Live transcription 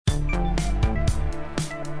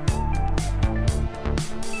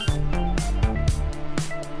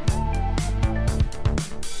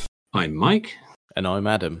I'm Mike. And I'm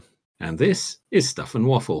Adam. And this is Stuff and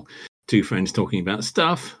Waffle. Two friends talking about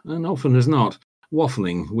stuff, and often as not,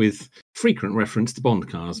 waffling with frequent reference to Bond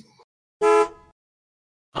cars.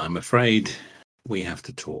 I'm afraid we have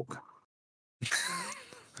to talk.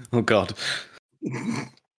 Oh, God. It's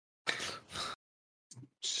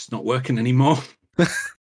just not working anymore.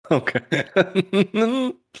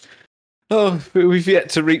 Okay. Oh, we've yet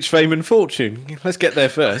to reach fame and fortune. Let's get there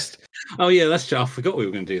first. Oh, yeah, that's true. I forgot we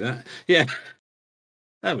were going to do that. Yeah,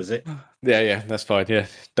 that was it. Yeah, that's fine. Yeah,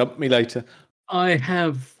 dump me later. I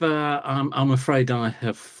have, I'm afraid I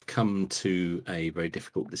have come to a very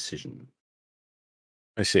difficult decision.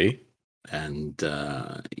 I see. And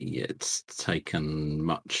it's taken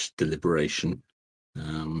much deliberation.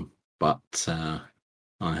 But I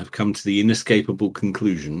have come to the inescapable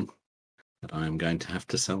conclusion that I am going to have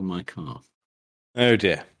to sell my car. Oh,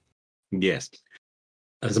 dear. Yes.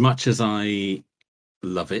 As much as I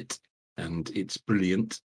love it and it's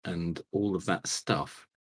brilliant and all of that stuff,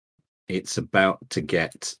 it's about to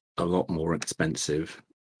get a lot more expensive.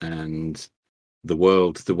 And the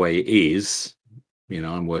world, the way it is,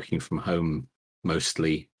 I'm working from home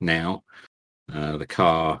mostly now. The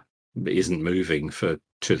car isn't moving for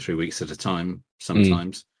 2 or 3 weeks at a time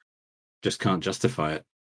sometimes. Just can't justify it.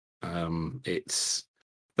 It's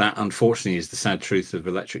that, unfortunately, is the sad truth of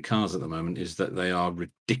electric cars at the moment, is that they are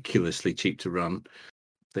ridiculously cheap to run.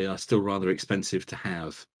 They are still rather expensive to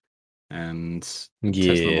have. And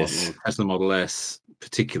yes. Tesla Model S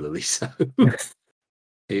particularly so.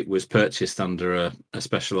 It was purchased under a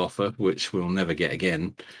special offer, which we'll never get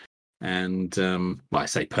again. And I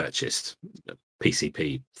say purchased,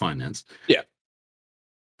 PCP finance. Yeah.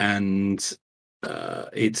 And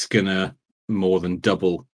it's going to more than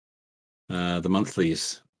double the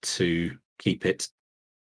monthlies to keep it.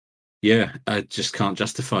 Yeah, I just can't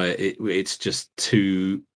justify it. It's just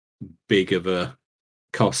too big of a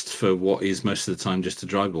cost for what is most of the time just a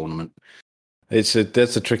drive ornament. That's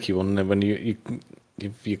a tricky one. When you're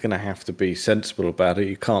going to have to be sensible about it.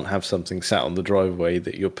 You can't have something sat on the driveway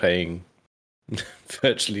that you're paying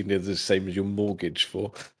virtually near the same as your mortgage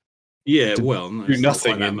for. Yeah, well, no, do it's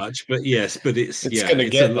nothing not quite that much, but yes, but it's going to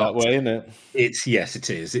get that way, isn't it? Yes, it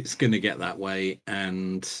is. It's going to get that way,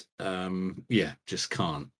 and just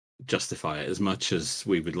can't justify it as much as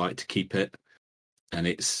we would like to keep it. And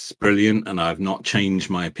it's brilliant, and I've not changed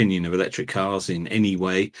my opinion of electric cars in any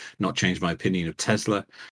way. Not changed my opinion of Tesla.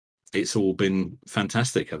 It's all been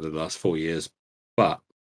fantastic over the last 4 years, but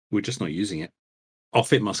we're just not using it.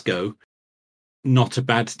 Off it must go. Not a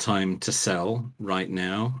bad time to sell right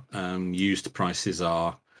now. Used prices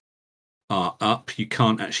are up. You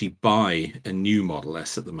can't actually buy a new Model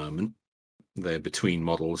S at the moment. They're between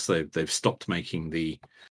models. They've stopped making the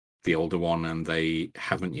older one, and they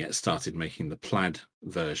haven't yet started making the plaid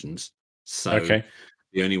versions. So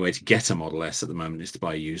the only way to get a Model S at the moment is to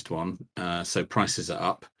buy a used one. So prices are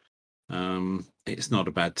up. It's not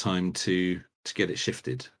a bad time to get it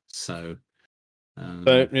shifted. So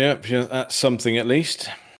that's something at least.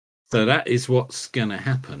 So that is what's going to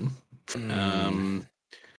happen.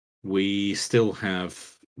 We still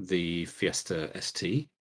have the Fiesta ST,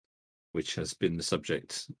 which has been the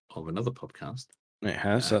subject of another podcast. It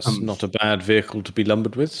has. That's not a bad vehicle to be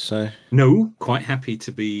lumbered with. So no, quite happy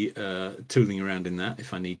to be tooling around in that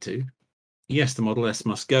if I need to. Yes, the Model S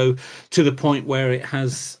must go, to the point where it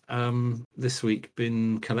has this week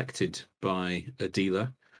been collected by a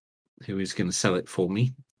dealer who is going to sell it for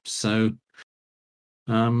me. So,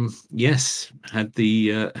 yes, had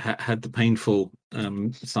the painful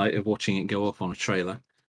sight of watching it go off on a trailer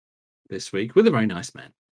this week with a very nice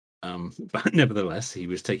man. But nevertheless, he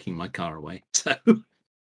was taking my car away. So,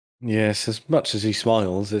 yes, as much as he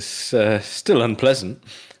smiles, it's still unpleasant.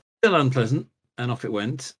 Still unpleasant. And off it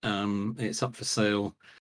went. It's up for sale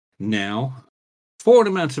now for an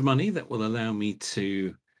amount of money that will allow me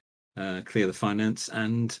to clear the finance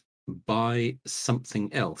and buy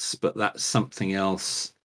something else. But that something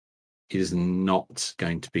else is not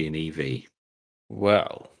going to be an EV.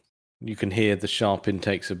 Well, you can hear the sharp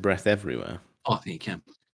intakes of breath everywhere. Oh, I think you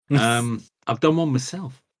can. I've done one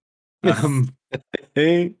myself. As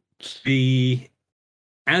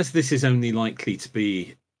this is only likely to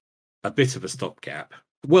be a bit of a stopgap.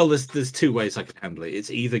 Well, there's two ways I could handle it. It's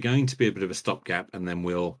either going to be a bit of a stopgap, and then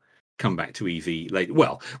we'll come back to EV later.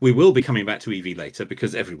 Well, we will be coming back to EV later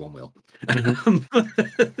because everyone will.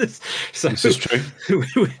 Mm-hmm. So this is true.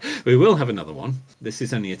 We will have another one. This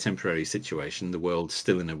is only a temporary situation. The world's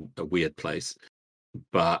still in a weird place,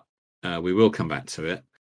 but we will come back to it.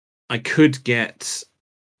 I could get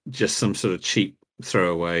just some sort of cheap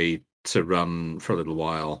throwaway to run for a little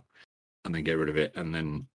while and then get rid of it and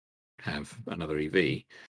then have another EV,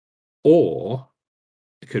 or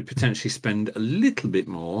I could potentially spend a little bit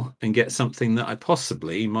more and get something that I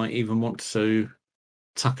possibly might even want to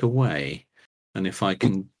tuck away. And if I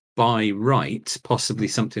can buy right, possibly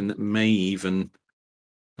something that may even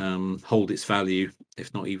hold its value,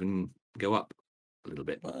 if not even go up a little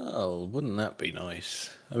bit. Well, wouldn't that be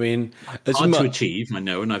nice? I mean, as Hard to achieve, I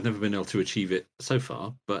know, and I've never been able to achieve it so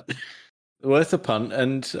far, but worth a punt.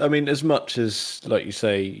 And I mean, as much as, like you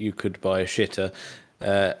say, you could buy a shitter,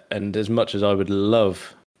 and as much as I would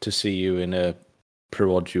love to see you in a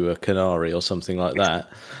Perodua Canary or something like that,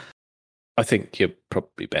 I think you're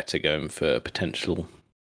probably better going for a potential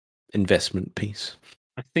investment piece.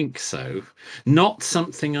 I think so. Not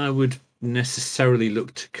something I would necessarily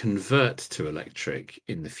look to convert to electric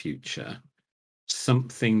in the future.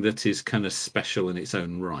 Something that is kind of special in its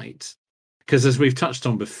own right. Because as we've touched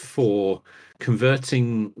on before,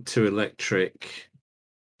 converting to electric,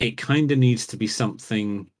 it kind of needs to be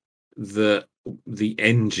something that the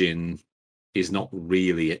engine is not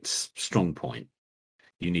really its strong point.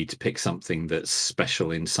 You need to pick something that's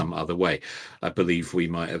special in some other way. I believe we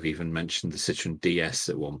might have even mentioned the Citroen DS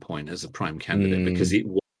at one point as a prime candidate because it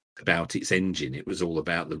wasn't about its engine. It was all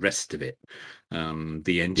about the rest of it.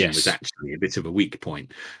 The engine was actually a bit of a weak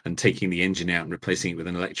point, and taking the engine out and replacing it with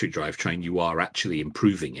an electric drivetrain, you are actually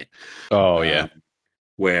improving it. Oh, yeah.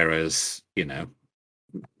 Whereas,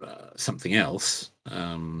 something else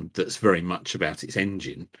that's very much about its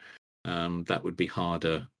engine, that would be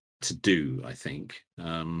harder to do, I think.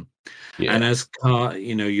 And as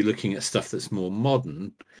you're looking at stuff that's more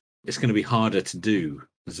modern, it's going to be harder to do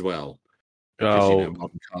as well. Because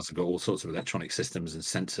modern cars have got all sorts of electronic systems and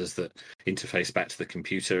sensors that interface back to the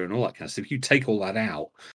computer and all that kind of stuff. If you take all that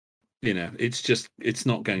out, it's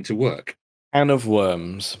not going to work. Can of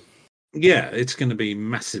worms. Yeah, it's going to be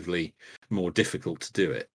massively more difficult to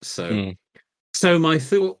do it. So my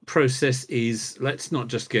thought process is, let's not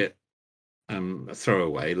just get a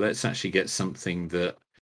throwaway. Let's actually get something that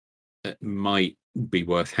might be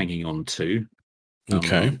worth hanging on to.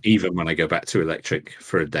 Okay. Even when I go back to electric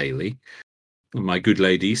for a daily. My good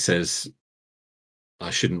lady says I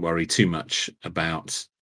shouldn't worry too much about,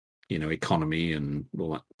 economy and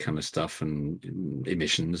all that kind of stuff and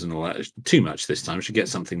emissions and all that too much this time. I should get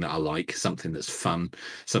something that I like, something that's fun,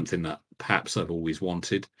 something that perhaps I've always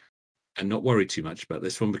wanted, and not worry too much about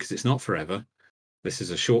this one because it's not forever. This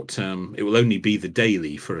is a short term. It will only be the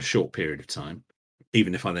daily for a short period of time,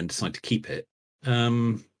 even if I then decide to keep it.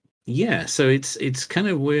 So it's kind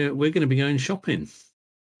of we're going to be going shopping.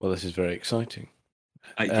 Well, this is very exciting.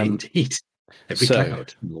 Indeed. Every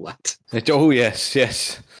cloud and all that. Oh,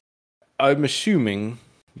 yes. I'm assuming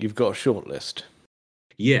you've got a shortlist.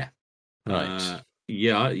 Yeah. Right.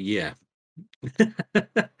 Yeah.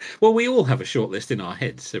 Well, we all have a shortlist in our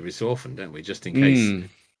heads every so often, don't we? Just in case.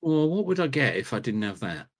 Well, what would I get if I didn't have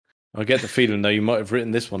that? I get the feeling, though, you might have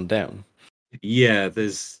written this one down. Yeah,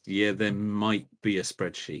 there might be a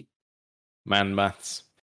spreadsheet. Man maths.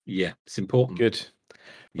 Yeah, it's important. Good.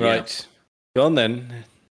 Right. Go on then.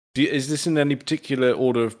 Is this in any particular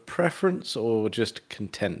order of preference or just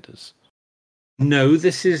contenders? No,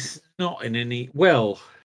 this is not in any... Well,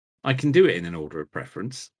 I can do it in an order of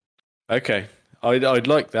preference. Okay. I'd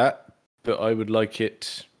like that, but I would like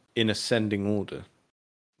it in ascending order.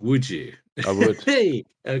 Would you? I would. Hey,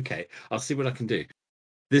 okay. I'll see what I can do.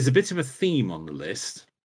 There's a bit of a theme on the list.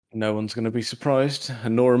 No one's going to be surprised,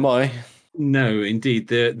 and nor am I. No, indeed.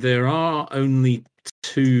 There are only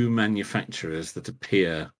 2 manufacturers that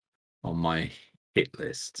appear on my hit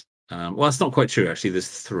list. Well, that's not quite true, actually. There's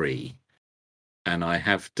 3. And I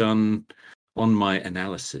have done, on my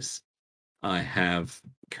analysis, I have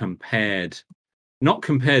not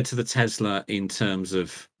compared to the Tesla in terms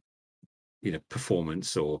of,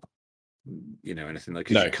 performance or, anything like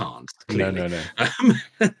that. No. You can't. Clearly.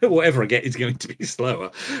 No. Whatever I get is going to be slower.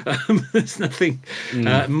 There's nothing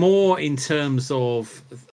more in terms of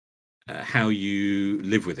how you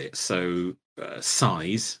live with it. So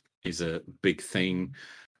size is a big thing.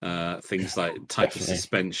 Things like type of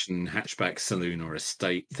suspension, hatchback, saloon, or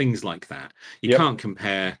estate, things like that. You can't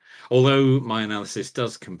compare, although my analysis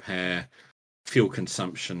does compare fuel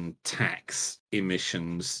consumption, tax,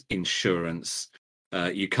 emissions, insurance.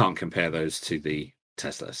 You can't compare those to the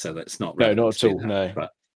Tesla, so that's not not at all.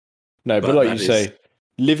 That, but like you say,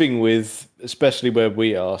 living with, especially where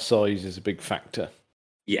we are, size is a big factor.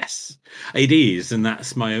 Yes, it is, and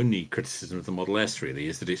that's my only criticism of the Model S. Really,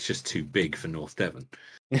 is that it's just too big for North Devon.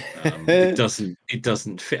 It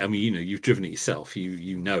doesn't fit. I mean, you've driven it yourself.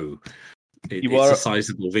 You know, it's a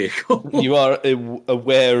sizable vehicle. You are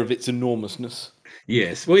aware of its enormousness.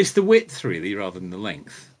 Yes, well, it's the width really, rather than the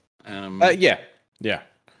length. Yeah.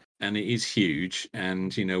 And it is huge.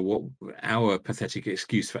 And what our pathetic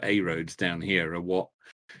excuse for A roads down here are what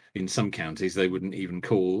in some counties they wouldn't even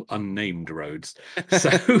call unnamed roads.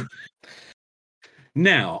 So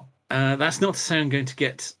now that's not to say I'm going to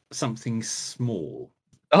get something small.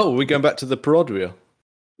 Oh, we're going back to the Perodria.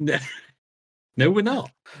 No, we're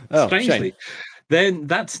not. Oh, strangely. shame. Then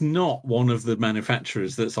that's not one of the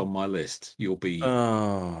manufacturers that's on my list. You'll be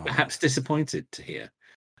perhaps disappointed to hear.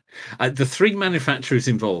 The three manufacturers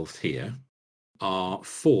involved here are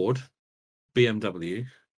Ford, BMW,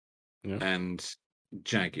 and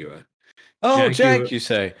Jaguar. Oh, Jag, you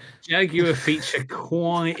say? Jaguar feature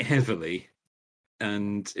quite heavily,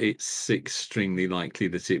 and it's extremely likely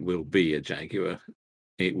that it will be a Jaguar.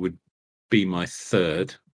 It would be my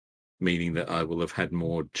third, meaning that I will have had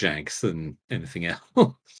more Jags than anything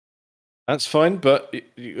else. That's fine, but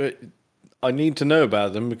I need to know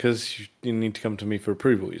about them because you need to come to me for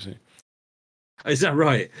approval, you see. Is that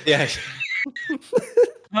right? Yeah.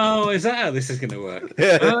 Oh, is that how this is going to work?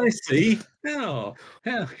 Yeah. I see. Oh,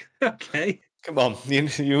 okay. Come on,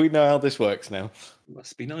 you know how this works now.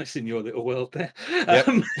 Must be nice in your little world there.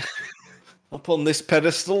 Yep. Up on this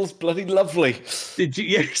pedestal, it's bloody lovely. Did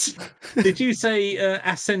you say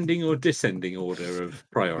ascending or descending order of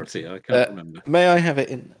priority? I can't remember. May I have it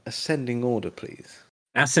in ascending order, please?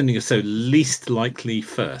 Ascending, so least likely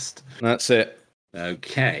first. That's it.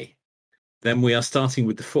 Okay. Then we are starting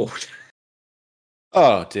with the Ford.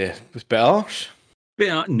 Oh dear, it's a bit harsh.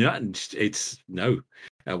 No, it's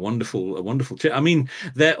a wonderful trip. I mean,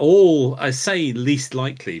 they're all, I say least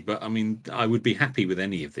likely, but I mean, I would be happy with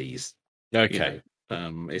any of these. Okay.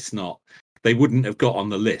 It's not. They wouldn't have got on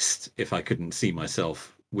the list if I couldn't see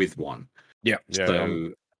myself with one. Yeah.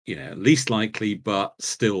 So least likely, but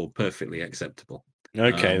still perfectly acceptable.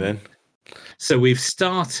 Okay then. So we've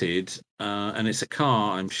started, and it's a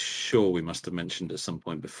car I'm sure we must have mentioned at some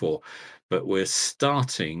point before, but we're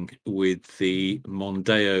starting with the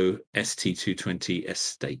Mondeo ST220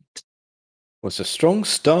 Estate. Well, it's a strong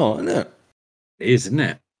start, isn't it? It is, isn't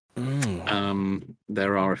it? Mm.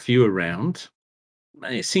 There are a few around.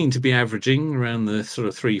 It seemed to be averaging around the sort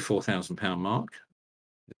of £3,000-4,000 mark.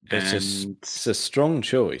 It's a strong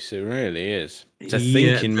choice. It really is. It's a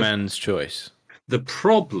thinking man's choice. The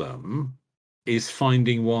problem is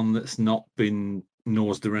finding one that's not been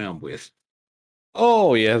nosed around with.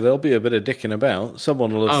 Oh, yeah, there'll be a bit of dicking about.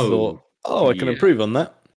 Someone will have thought, I can improve on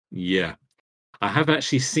that. Yeah. I have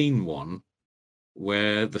actually seen one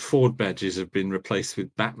where the Ford badges have been replaced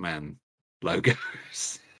with Batman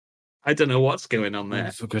logos. I don't know what's going on there.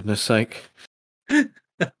 Oh, for goodness sake. I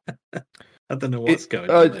don't know what's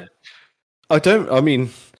going on there.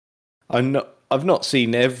 I've not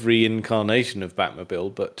seen every incarnation of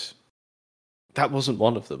Batmobile, but that wasn't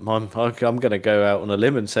one of them. I'm going to go out on a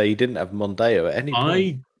limb and say he didn't have Mondeo at any point.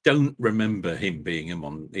 I don't remember him being in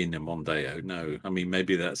a Mondeo. No, I mean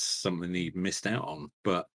maybe that's something he missed out on,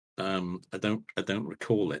 but I don't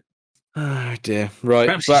recall it. Oh dear! Right,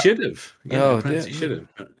 perhaps he should have. Perhaps he should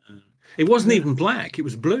have. It wasn't even black; it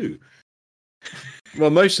was blue.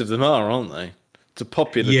 Well, most of them are, aren't they? It's a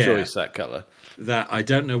popular choice, that colour. That I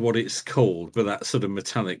don't know what it's called, but that sort of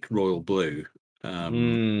metallic royal blue.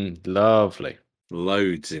 Lovely.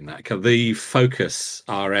 Loads in that colour. The Focus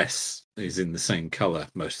RS is in the same colour,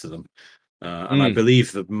 most of them, and I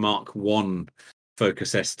believe the Mark 1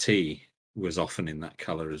 Focus ST was often in that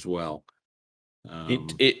colour as well.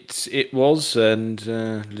 It was, and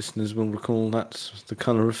listeners will recall that's the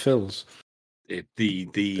colour of Phil's. The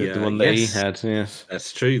one that he had, yes.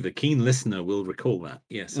 That's true. The keen listener will recall that.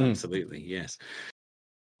 Yes, absolutely. Yes.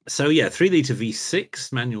 So, 3-litre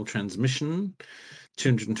V6 manual transmission,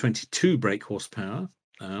 222 brake horsepower.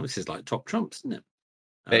 This is like top trumps, isn't it?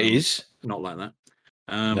 It is. Not like that.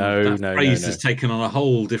 No, phrase has taken on a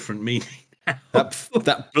whole different meaning.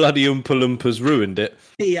 That bloody Oompa Loompa's ruined it.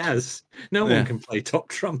 He has. No one can play top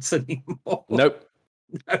trumps anymore. Nope.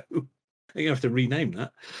 No. You have to rename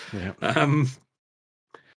that. Yeah.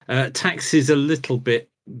 Tax is a little bit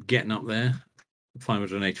getting up there.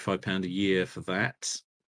 £585 a year for that.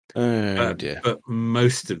 Oh dear! But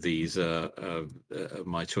most of these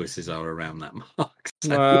my choices are around that mark.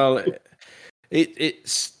 So. Well,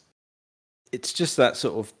 it's just that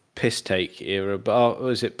sort of piss take era. But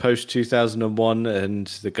was it post 2001, and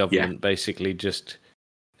the government basically just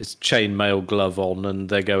it's chainmail glove on, and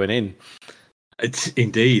they're going in. It's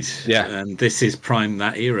indeed, yeah. And this is prime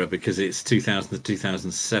that era because it's 2000 to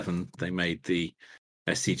 2007 they made the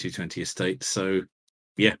ST220 Estate. So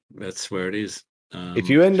that's where it is. If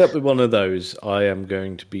you end up with one of those, I am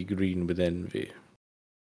going to be green with envy.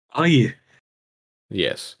 Are you?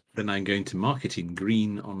 Yes. then I'm going to mark it in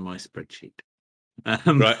green on my spreadsheet.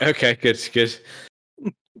 Right. Okay. Good.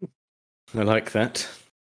 I like that.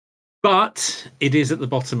 But it is at the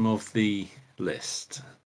bottom of the list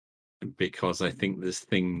because I think there's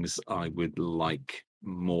things I would like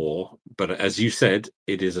more. But as you said,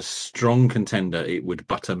 it is a strong contender. It would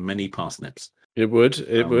butter many parsnips. It would,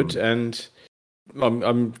 and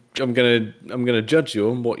I'm gonna judge you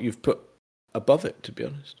on what you've put above it, to be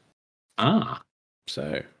honest.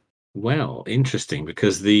 So Well, interesting,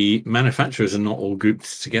 because the manufacturers are not all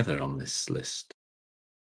grouped together on this list.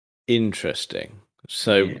 interesting.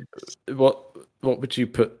 So Yes. what would you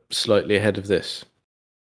put slightly ahead of this?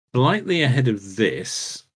 Slightly ahead of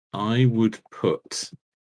this, I would put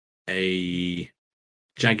a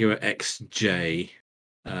Jaguar XJ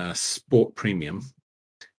Sport Premium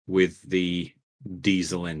with the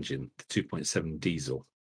diesel engine, the 2.7 diesel.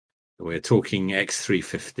 We're talking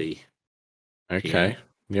X350. Okay.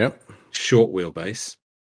 Yep. Short wheelbase.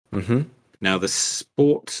 Mm-hmm. Now, the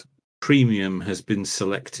Sport Premium has been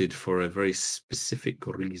selected for a very specific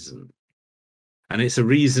reason. And it's a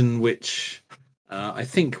reason which I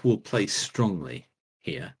think will play strongly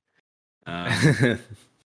here.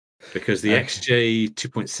 Because the XJ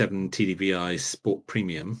 2.7 TDVI Sport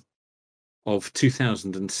Premium of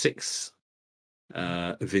 2006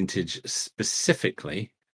 vintage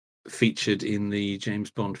specifically featured in the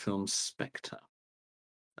James Bond film Spectre.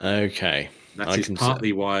 Okay. That is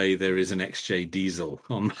partly why there is an XJ diesel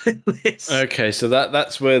on my list. Okay, so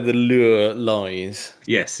that's where the lure lies.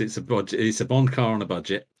 Yes, it's a Bond car on a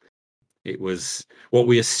budget. It was what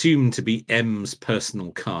we assumed to be M's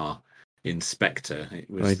personal car in Spectre. It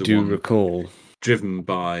was I do recall. Driven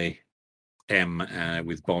by M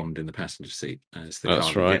with Bond in the passenger seat. It's the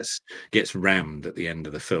That's car right. that gets rammed at the end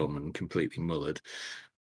of the film and completely mullered.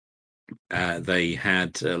 They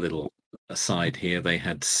had a little aside here. They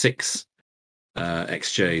had 6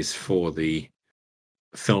 XJs for the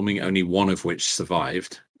filming, only one of which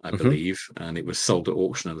survived, I believe, and it was sold at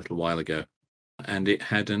auction a little while ago. And it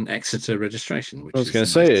had an Exeter registration, which I was going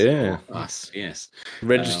to say, yeah, us, yes,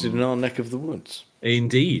 registered in our neck of the woods.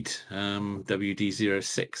 Indeed,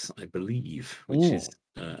 WD06, I believe, which is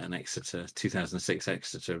an Exeter 2006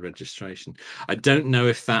 Exeter registration. I don't know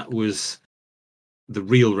if that was the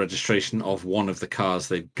real registration of one of the cars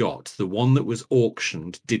they've got. The one that was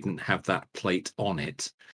auctioned didn't have that plate on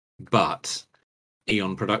it, but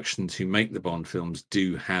Eon Productions, who make the Bond films,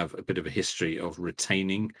 do have a bit of a history of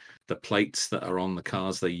retaining the plates that are on the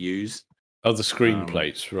cars they use. Oh, the screen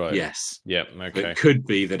plates, right? Yes. Yep. Okay. It could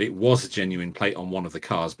be that it was a genuine plate on one of the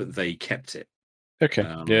cars, but they kept it. Okay.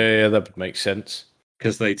 Yeah, that would make sense.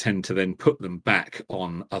 Because they tend to then put them back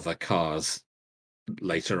on other cars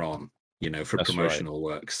later on, for promotional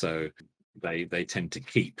work. So they tend to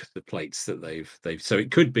keep the plates that they've. So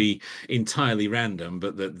it could be entirely random,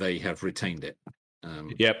 but that they have retained it.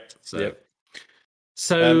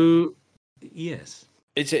 So yes,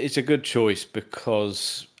 it's a good choice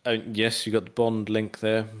because yes, you got the Bond link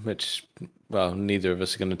there, which neither of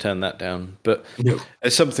us are going to turn that down. But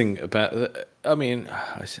there's something about. I mean,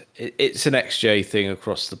 it's an XJ thing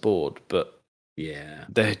across the board, but yeah,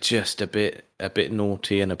 they're just a bit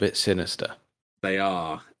naughty and a bit sinister. They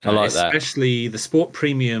are. I like that. Especially the Sport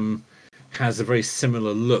Premium has a very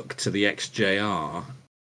similar look to the XJR.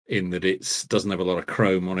 In that it doesn't have a lot of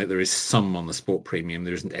chrome on it. There is some on the Sport Premium.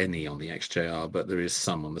 There isn't any on the XJR, but there is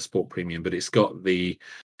some on the Sport Premium. But it's got the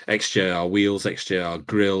XJR wheels, XJR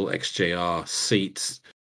grille, XJR seats.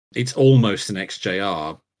 It's almost an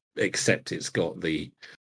XJR, except it's got the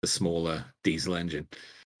smaller diesel engine.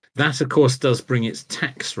 That, of course, does bring its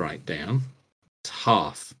tax right down. It's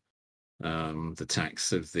half the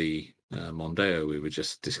tax of the Mondeo we were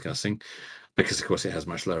just discussing, because, of course, it has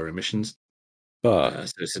much lower emissions. So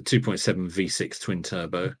it's a 2.7 V6 twin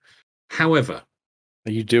turbo. However,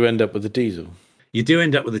 you do end up with a diesel. You do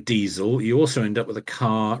end up with a diesel. You also end up with a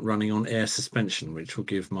car running on air suspension, which will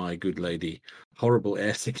give my good lady horrible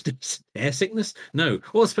air sickness. Air sickness? No.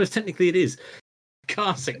 Well, I suppose technically it is.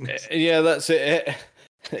 Car sickness. Yeah, that's it.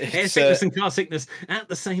 Air sickness and car sickness at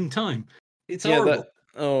the same time. It's horrible.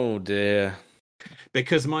 Oh, dear.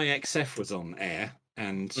 Because my XF was on air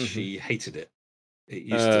and she hated it. It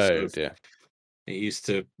used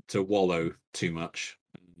to wallow too much.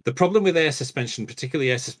 The problem with air suspension, particularly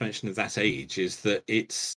air suspension of that age, is that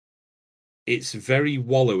it's very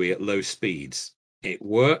wallowy at low speeds. It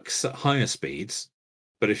works at higher speeds,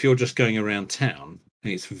 but if you're just going around town,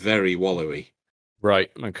 it's very wallowy.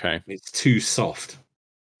 Right. Okay. It's too soft,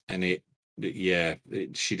 and it yeah,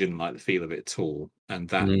 she didn't like the feel of it at all. And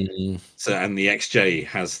that Mm. and the XJ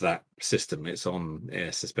has that system. It's on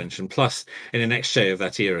air suspension. Plus, in an XJ of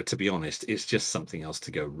that era, to be honest, it's just something else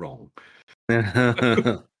to go wrong.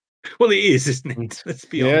 Well, it is, isn't it? Let's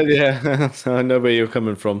be Yeah, honest. yeah. I know where you're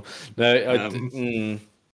coming from. No,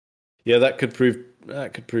 yeah, that could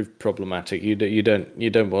prove problematic. You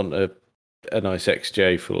don't want a nice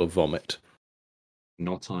XJ full of vomit.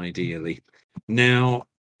 Not ideally. Now,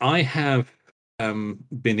 I have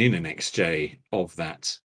been in an XJ of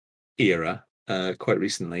that era quite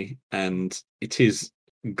recently, and it is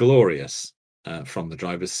glorious from the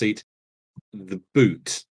driver's seat. The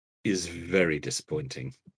boot is very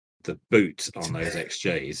disappointing. The boot on those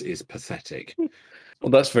XJs is pathetic.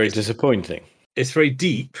 Well, that's very disappointing. It's very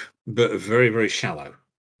deep, but very, very shallow.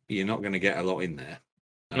 You're not going to get a lot in there.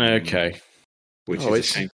 Okay. Which is a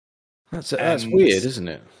shame. That's weird, isn't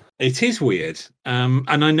it? It is weird. And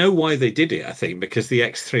I know why they did it, I think, because the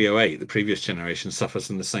X308, the previous generation, suffers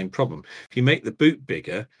from the same problem. If you make the boot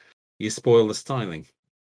bigger, you spoil the styling.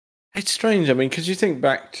 It's strange. I mean, because you think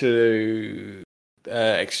back to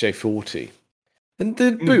XJ40, and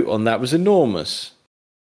the boot on that was enormous.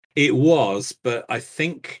 It was, but I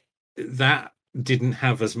think that didn't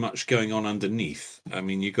have as much going on underneath. I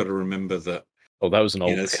mean, you've got to remember that. Oh, that was an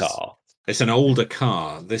old car. It's an older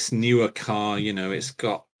car. This newer car, it's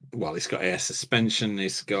got air suspension,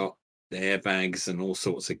 it's got airbags and all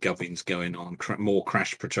sorts of gubbins going on, more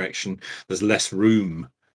crash protection. There's less room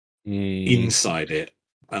inside it,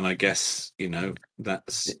 and I guess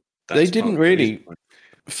that's they didn't really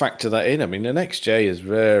factor that in. I mean, an XJ is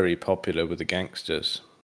very popular with the gangsters.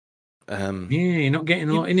 Yeah, you're not getting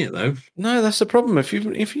a lot in it though. No, that's the problem. If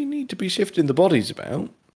you need to be shifting the bodies about,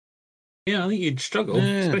 yeah, I think you'd struggle,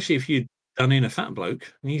 especially if you'd done in a fat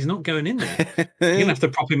bloke. He's not going in there. You're gonna have to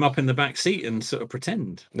prop him up in the back seat and sort of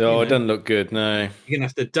pretend. No, it doesn't look good. No, you're gonna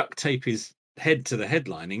have to duct tape his head to the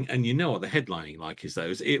headlining, and you know what the headlining like is.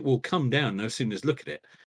 Those it will come down no sooner as look at it.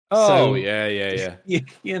 Oh, so, yeah.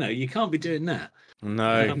 You can't be doing that.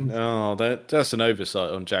 No, that's an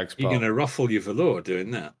oversight on Jag's part. You're going to ruffle your velour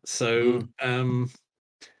doing that. So,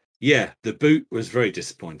 yeah, the boot was very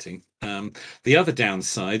disappointing. The other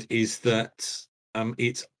downside is that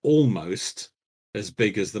it's almost as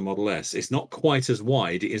big as the Model S. It's not quite as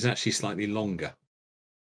wide. It is actually slightly longer.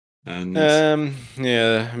 And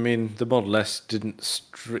yeah, I mean, the Model S didn't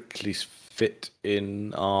strictly fit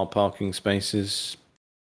in our parking spaces.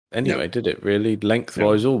 Anyway, did it really?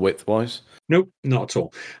 Lengthwise or widthwise? Nope, not at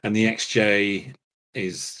all. And the XJ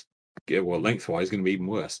is, lengthwise going to be even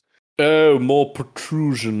worse. Oh, more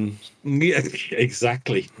protrusion. Yeah,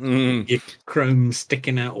 exactly. Your chrome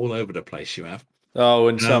sticking out all over the place you have. Oh,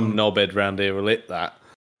 and some knobhead round here will hit that.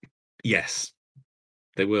 Yes,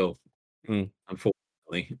 they will,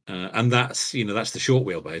 unfortunately. And that's the short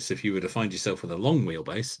wheelbase. If you were to find yourself with a long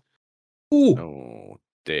wheelbase, oh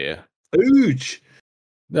dear, huge.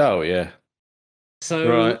 Oh yeah. So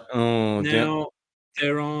right. Now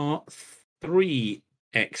there are 3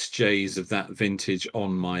 XJs of that vintage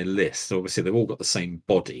on my list. Obviously, they've all got the same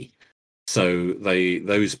body, so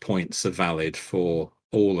those points are valid for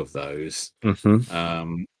all of those.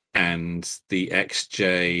 And the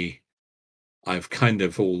XJ, I've kind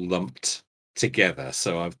of all lumped together.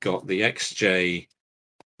 So I've got the XJ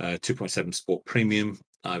 2.7 Sport Premium.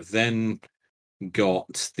 I've then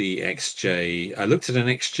got the XJ. I looked at an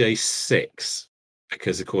XJ6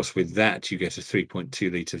 because, of course, with that you get a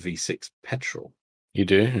 3.2 litre V6 petrol. You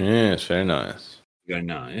do? Yeah, it's very nice. Very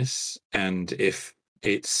nice. And if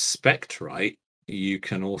it's spec'd right, you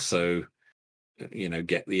can also,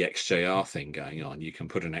 get the XJR thing going on. You can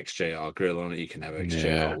put an XJR grill on it. You can have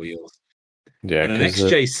XJR wheels. Yeah, and an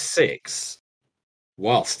XJ6,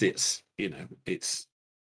 whilst it's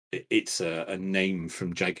a name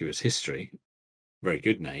from Jaguar's history, very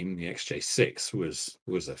good name. The XJ6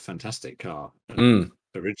 was a fantastic car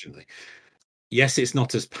originally. Yes, it's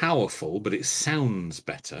not as powerful, but it sounds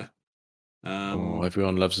better.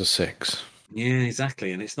 Everyone loves a 6. Yeah,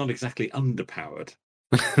 exactly, and it's not exactly underpowered.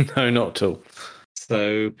 No, not at all.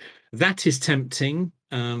 So that is tempting.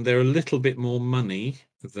 They're a little bit more money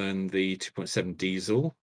than the 2.7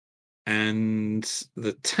 diesel, and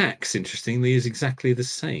the tax, interestingly, is exactly the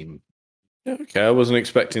same. Okay, I wasn't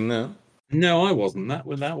expecting that. No, I wasn't. That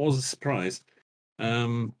was a surprise.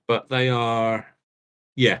 But they are,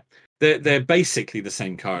 they're basically the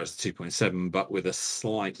same car as the 2.7, but with a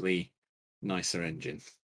slightly nicer engine.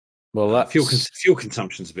 Well, that fuel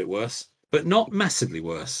consumption's a bit worse, but not massively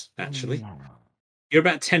worse, actually. You're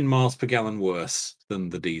about 10 miles per gallon worse than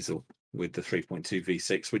the diesel with the 3.2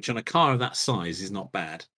 V6, which on a car of that size is not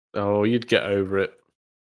bad. Oh, you'd get over it.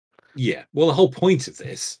 Yeah. Well, the whole point of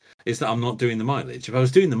this is that I'm not doing the mileage. If I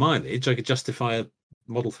was doing the mileage, I could justify a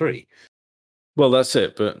Model 3. Well, that's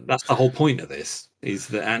it. But That's the whole point of this, is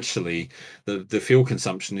that actually the fuel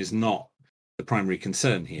consumption is not the primary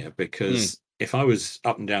concern here, because if I was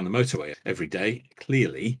up and down the motorway every day,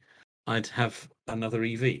 clearly I'd have another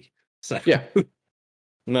EV. So yeah,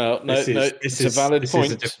 no, it's a valid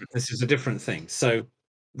point. This is a different thing. So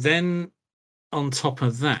then on top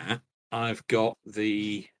of that, I've got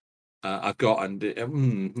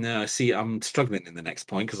no, see, I'm struggling in the next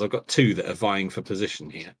point because I've got two that are vying for position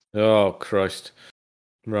here. Oh Christ!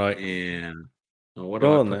 Right. Yeah. Well, what Go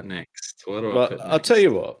do I on put then. next? What do I Well, put I'll next? tell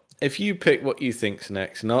you what. If you pick what you think's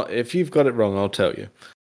next, if you've got it wrong, I'll tell you.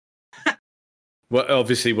 Well,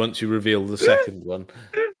 obviously, once you reveal the second one.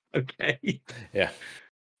 Okay. Yeah.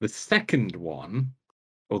 The second one,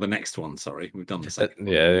 or the next one, sorry. We've done the second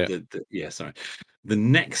yeah, one. Yeah, sorry. The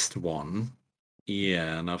next one,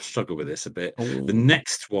 yeah, and I've struggled with this a bit. Oh. The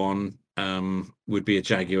next one would be a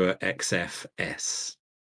Jaguar XF-S.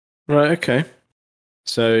 Right, okay.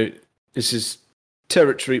 So this is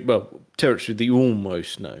territory that you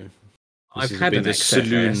almost know. I've had an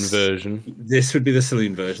saloon version. This would be the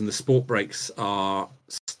saloon version. The sport brakes are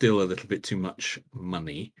still a little bit too much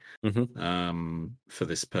money for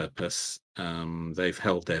this purpose. They've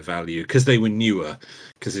held their value because they were newer,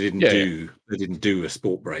 because they didn't do a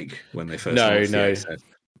sport brake when they first launched the XF.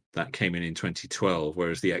 That came in 2012,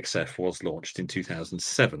 whereas the XF was launched in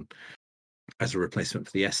 2007 as a replacement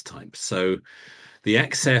for the S-Type. So the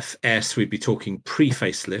XF-S, we'd be talking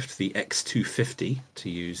pre-facelift, the X250 to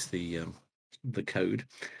use the code.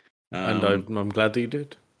 And I'm glad that you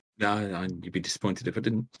did. No, you'd be disappointed if I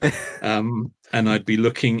didn't. And I'd be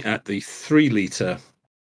looking at the 3-litre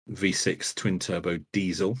V6 twin-turbo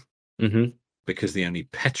diesel, because the only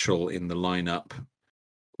petrol in the lineup.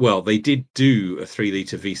 Well, they did do a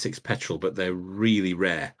 3-litre V6 petrol, but they're really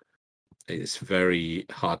rare. It's very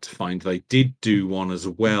hard to find. They did do one as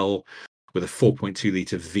well with a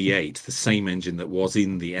 4.2-litre V8, the same engine that was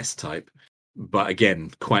in the S-Type, but again,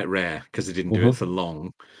 quite rare because they didn't do it for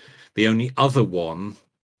long. The only other one,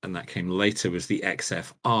 and that came later, was the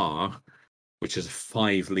XFR, which is a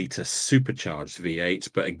 5-litre supercharged V8,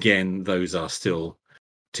 but again, those are still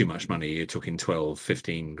too much money. You're talking 12,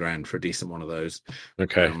 15 grand for a decent one of those.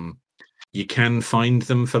 Okay. You can find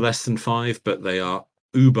them for less than 5, but they are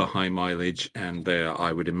uber high mileage, and they are,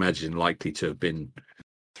 I would imagine, likely to have been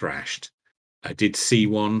thrashed. I did see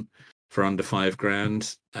one for under 5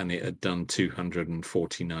 grand, and it had done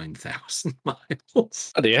 249,000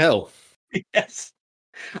 miles. Bloody hell! Yes,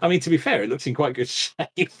 I mean, to be fair, it looks in quite good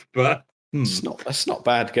shape, but that's not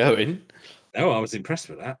bad going. No, I was impressed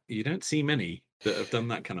with that. You don't see many that have done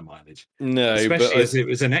that kind of mileage. No, especially as it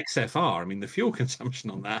was an XFR. I mean, the fuel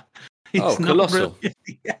consumption on that. Colossal.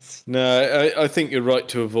 Yes. No, I think you're right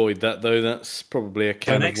to avoid that, though. That's probably a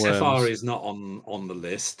can of worms. An XFR is not on the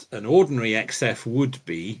list. An ordinary XF would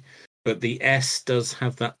be, but the S does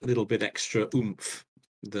have that little bit extra oomph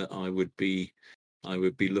that I would be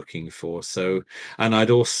looking for. So, and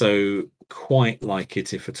I'd also quite like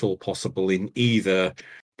it, if at all possible, in either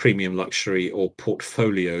premium luxury or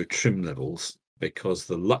portfolio trim levels, because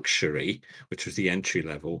the luxury, which was the entry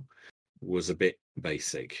level, was a bit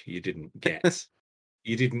basic. You didn't get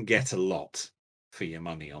a lot for your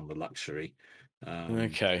money on the luxury.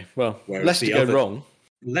 Okay, well, less to go wrong.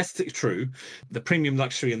 Less true. The premium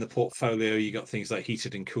luxury and the portfolio, you got things like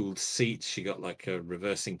heated and cooled seats. You got like a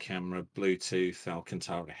reversing camera, Bluetooth,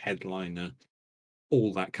 Alcantara headliner,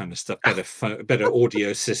 all that kind of stuff. Better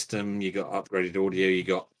audio system. You got upgraded audio. You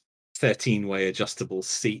got 13-way adjustable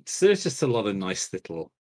seats. There's just a lot of nice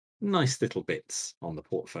little bits on the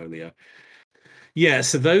portfolio. Yeah,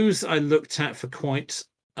 so those I looked at for quite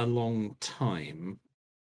a long time.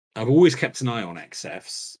 I've always kept an eye on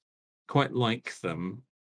XFs. Quite like them.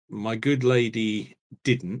 My good lady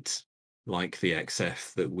didn't like the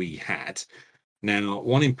XF that we had. Now,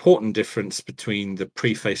 one important difference between the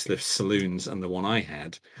pre-facelift saloons and the one I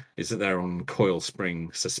had is that they're on coil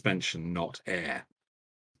spring suspension, not air.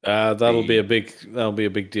 That'll be a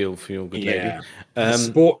big deal for your good lady.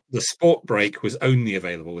 The sport brake was only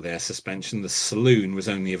available with air suspension. The saloon was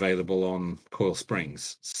only available on coil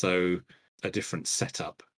springs. So a different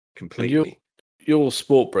setup completely. Your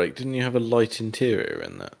sport brake, didn't you have a light interior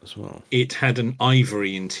in that as well? It had an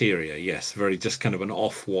ivory interior, yes, very just kind of an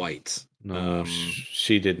off-white. No,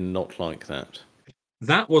 she did not like that.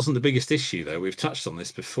 That wasn't the biggest issue, though. We've touched on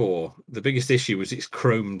this before. The biggest issue was its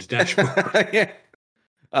chromed dashboard. Yeah.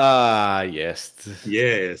 Ah, yes.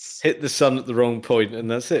 Yes. Hit the sun at the wrong point, and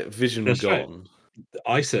that's it. Vision gone. Right.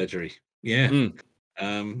 Eye surgery. Yeah.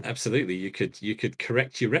 Absolutely. You could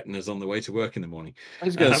correct your retinas on the way to work in the morning. I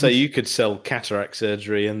was going to say you could sell cataract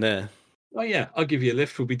surgery in there. Oh yeah, I'll give you a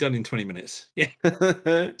lift. We'll be done in 20 minutes. Yeah.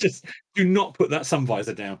 Just do not put that sun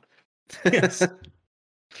visor down. Yes.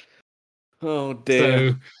 Oh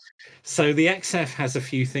dear. So the XF has a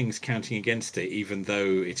few things counting against it, even though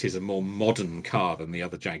it is a more modern car than the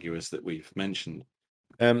other Jaguars that we've mentioned.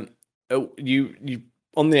 You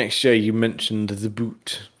on the XJ you mentioned the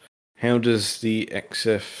boot. How does the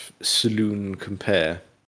XF Saloon compare?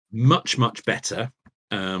 Much, much better.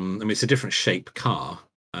 I mean, it's a different shape car.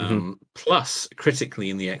 Plus, critically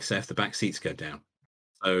in the XF, the back seats go down.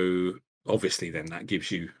 So obviously, then that gives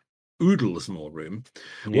you oodles more room.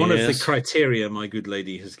 One of the criteria my good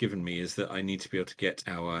lady has given me is that I need to be able to get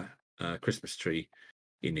our Christmas tree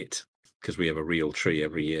in it, because we have a real tree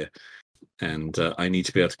every year, and I need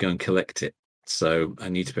to be able to go and collect it. So I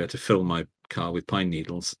need to be able to fill my car with pine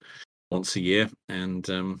needles once a year, and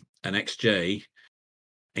an XJ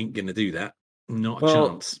ain't going to do that. Not a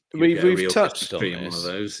chance. We've touched on one of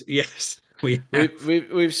those. Yes,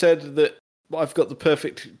 we've said that I've got the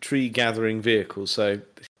perfect tree gathering vehicle, so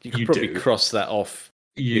you could probably cross that off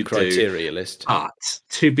your criteria list. But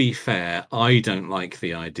to be fair, I don't like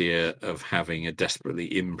the idea of having a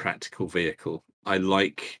desperately impractical vehicle. I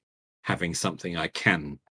like having something I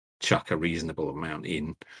can chuck a reasonable amount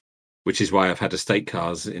in, which is why I've had estate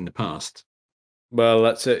cars in the past. Well,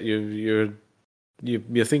 that's it.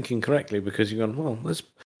 You're thinking correctly, because you're going, well, let's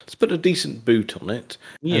put a decent boot on it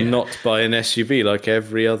and not buy an SUV like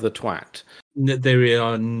every other twat. There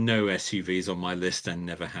are no SUVs on my list and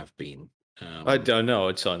never have been. I don't know.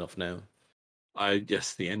 I'd sign off now.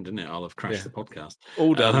 Yes, the end, isn't it? I'll have crashed the podcast.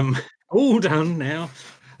 All done. All done now.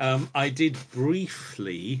 I did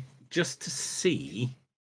briefly, just to see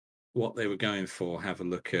what they were going for, have a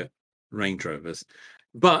look at Range Rovers.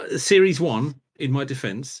 But Series 1, in my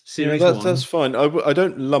defence, Series 1... That's fine. I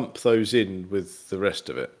don't lump those in with the rest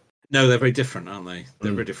of it. No, they're very different, aren't they?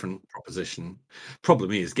 They're a very different proposition.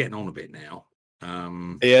 Problem is, getting on a bit now.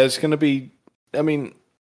 It's going to be,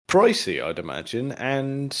 pricey, I'd imagine,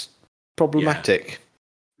 and problematic. Yeah.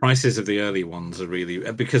 Prices of the early ones are really...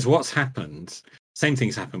 Because what's happened, same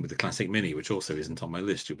thing's happened with the Classic Mini, which also isn't on my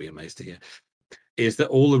list, you'll be amazed to hear, is that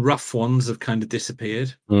all the rough ones have kind of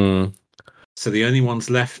disappeared. So the only ones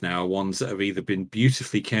left now are ones that have either been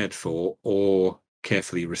beautifully cared for or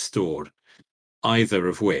carefully restored, either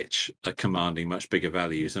of which are commanding much bigger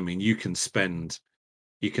values. I mean, you can spend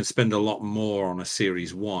a lot more on a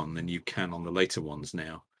Series 1 than you can on the later ones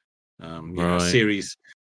now. Series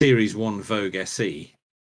 1 Vogue SE,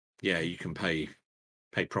 you can pay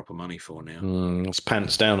proper money for now. It's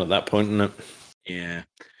pants down at that point, isn't it? Yeah,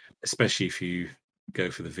 especially if you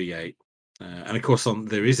go for the V8. And of course,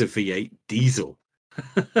 there is a V8 diesel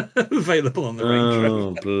available on the Range Rover.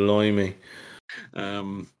 Oh, blimey.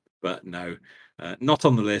 But no, not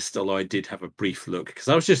on the list, although I did have a brief look, because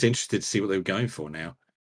I was just interested to see what they were going for now.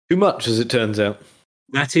 Too much, as it turns out.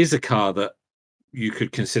 That is a car that you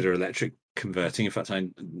could consider electric converting. In fact,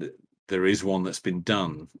 there is one that's been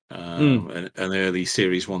done. An early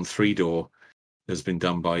Series 1 3-door has been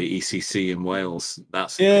done by ECC in Wales.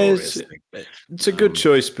 That's glorious. It's a good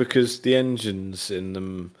choice, because the engines in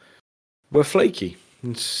them were flaky.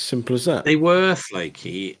 It's simple as that. They were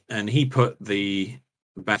flaky, and he put the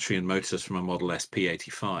battery and motors from a Model S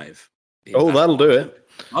P85. That'll do it.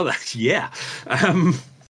 Oh, yeah.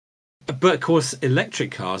 But of course,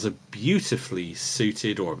 electric cars are beautifully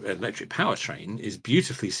suited, or electric powertrain is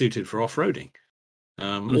beautifully suited for off-roading.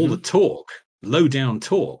 All the torque, low-down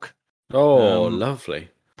torque. Oh, lovely.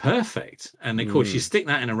 Perfect. And of course, you stick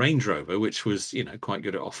that in a Range Rover, which was, quite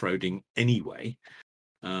good at off-roading anyway.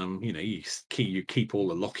 You keep all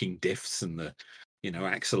the locking diffs and the,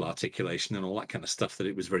 axle articulation and all that kind of stuff that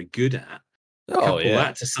it was very good at. Couple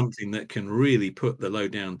that to something that can really put the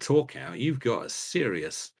low-down torque out. You've got a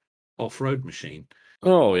serious off-road machine.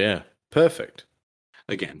 Oh, yeah. Perfect.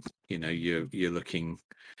 Again, you're looking...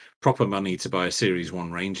 proper money to buy a Series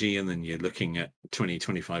 1 Rangy, and then you're looking at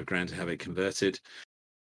 20-25 grand to have it converted.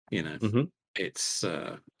 It's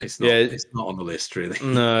not on the list, really.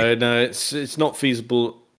 No, it's not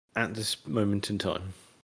feasible at this moment in time.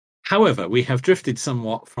 However, we have drifted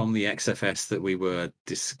somewhat from the XFS that we were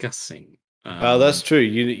discussing. That's true.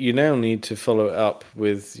 You now need to follow it up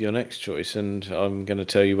with your next choice, and I'm going to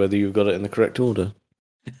tell you whether you've got it in the correct order.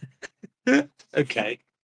 Okay.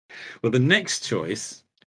 Well, the next choice,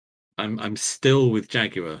 I'm still with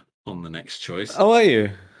Jaguar on the next choice. Oh, are you?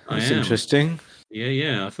 That's interesting.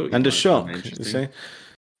 Yeah. I thought. And a shock. You say?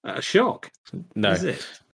 A shock? No. Is it?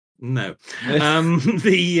 No.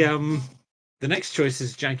 The next choice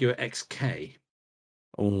is Jaguar XK.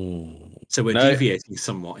 Oh, So we're no, deviating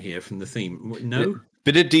somewhat here from the theme. No?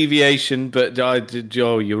 bit of deviation, but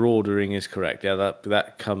your ordering is correct. Yeah,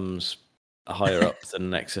 that comes higher up than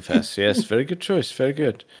XFS. Yes, very good choice. Very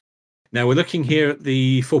good. Now we're looking here at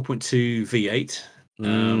the 4.2 V8.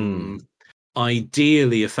 Mm.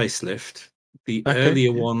 Ideally a facelift. The Okay.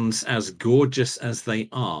 earlier ones, as gorgeous as they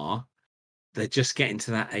are, they're just getting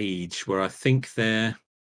to that age where I think the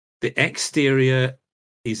exterior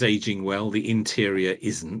is aging well, the interior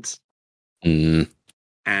isn't. Mm.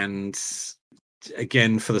 And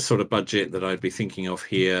again, for the sort of budget that I'd be thinking of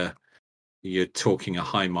here, you're talking a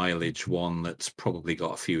high mileage one that's probably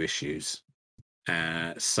got a few issues.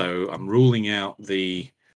 So I'm ruling out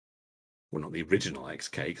not the original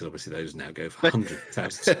XK, because obviously those now go for hundreds of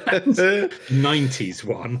thousands of pounds. 90s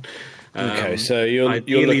one. Okay, so you're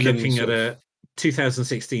ideally looking at a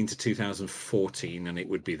 2016 to 2014, and it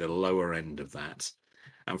would be the lower end of that.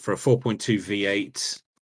 And for a 4.2 V8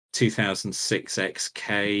 2006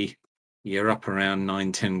 XK, you're up around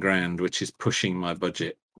 9-10 grand, which is pushing my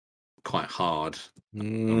budget quite hard.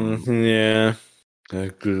 Yeah,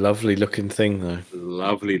 a lovely looking thing though.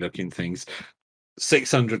 Lovely looking things.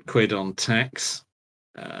 600 quid on tax.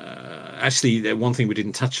 Actually, the one thing we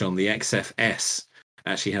didn't touch on, the XFS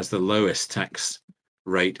actually has the lowest tax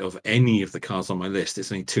rate of any of the cars on my list.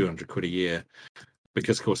 It's only 200 quid a year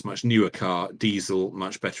because, of course, much newer car, diesel,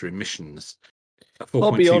 much better emissions.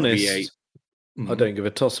 I'll be honest, V8, I don't give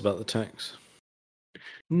a toss about the tax.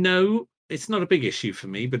 No, it's not a big issue for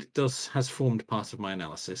me, but it has formed part of my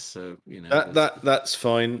analysis. So that's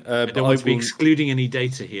fine. I don't want to be excluding any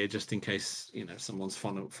data here, just in case someone's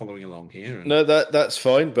following along here. No, that's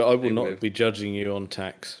fine, but I will not be judging you on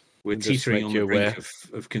tax. We're teetering on the brink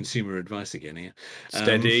of consumer advice again here.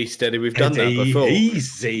 Steady. We've done that before.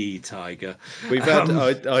 Easy, Tiger. We've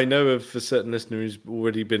had. I know of a certain listener who's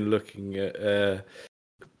already been looking at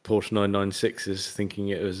Porsche 996s, thinking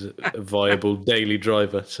it was a viable daily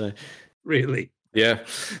driver. So really, yeah,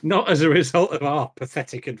 not as a result of our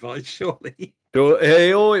pathetic advice, surely.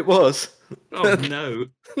 Oh, it was. Oh no!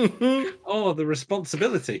 Oh, the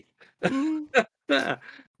responsibility.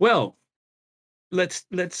 Well. Let's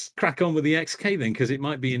crack on with the XK then, because it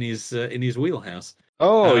might be in his wheelhouse.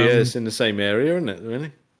 Oh yeah, it's in the same area, isn't it?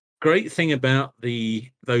 Really. Great thing about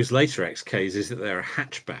those later XKs is that they're a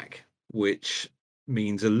hatchback, which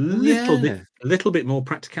means a little bit more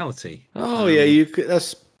practicality. Oh yeah,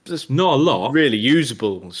 that's not a lot. Really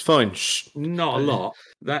usable. It's fine. Not a lot.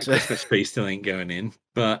 That Christmas tree still ain't going in,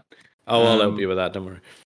 but I'll help you with that. Don't worry.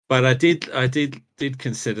 But I did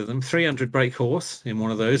consider them. 300 brake horse in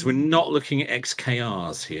one of those. We're not looking at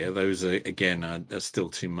XKRs here. Those are still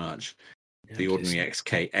too much. Yeah, the ordinary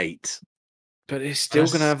XK8. But it's still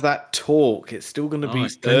going to have that torque. It's still going to be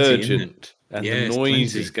urgent, and the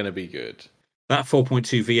noise is going to be good. That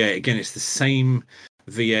 4.2 V8 again. It's the same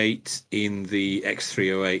V8 in the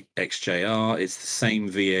X308 XJR. It's the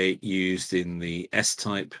same V8 used in the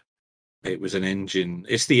S-Type. It was an engine.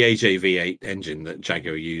 It's the AJ-V8 engine that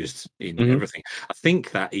Jaguar used in everything. I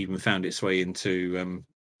think that even found its way into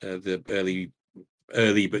the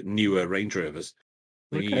early but newer Range Rovers.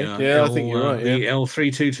 Okay. I think you're right. The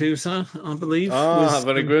L322, sir, I believe.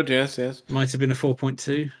 Very good. Yes. Might have been a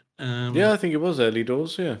 4.2. I think it was early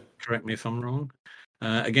doors. Yeah. Correct me if I'm wrong.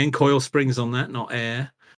 Again, coil springs on that, not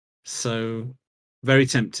air. So very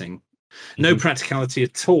tempting. No practicality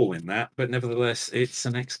at all in that, but nevertheless, it's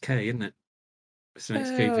an XK, isn't it? It's an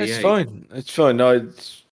XK V8. It's fine. I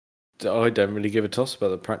don't really give a toss about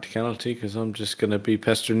the practicality because I'm just going to be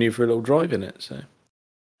pestering you for a little drive in it. So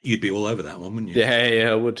you'd be all over that one, wouldn't you?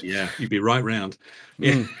 Yeah, I would. Yeah, you'd be right round.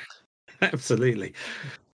 Yeah, absolutely.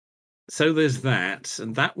 So there's that,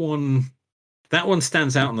 and that one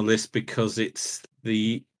stands out on the list because it's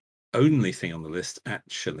the only thing on the list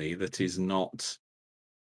actually that is not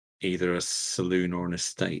either a saloon or an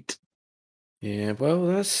estate. Yeah,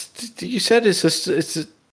 well, you said it's a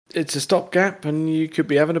stopgap, and you could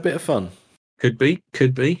be having a bit of fun. Could be.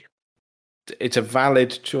 It's a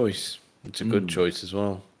valid choice. It's a good choice as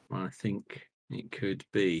well. I think it could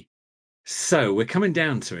be. So we're coming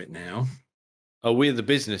down to it now. Oh, we're at the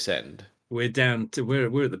business end. We're down to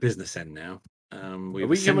we're at the business end now. How many have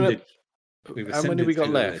we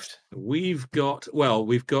got left? We've got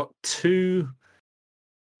two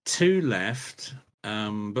left,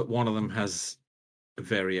 but one of them has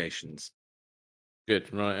variations.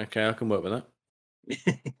 Good, right? Okay, I can work with that.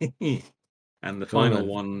 And the final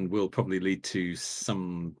one will probably lead to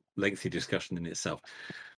some lengthy discussion in itself.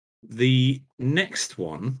 The next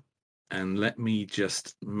one, and let me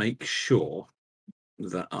just make sure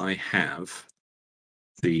that I have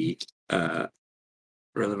the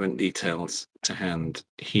relevant details to hand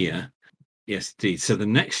here. Yes, indeed. So the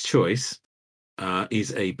next choice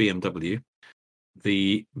is a BMW,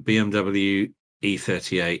 the BMW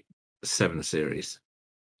E38 7 Series.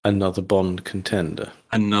 Another Bond contender.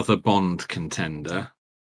 Another Bond contender,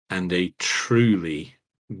 and a truly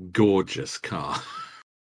gorgeous car.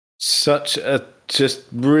 Such a just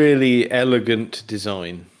really elegant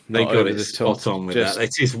design. They Not got over it the spot top. on with just... that.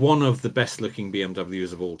 It is one of the best looking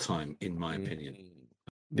BMWs of all time, in my opinion.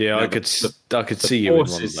 Yeah, Now, I could see you in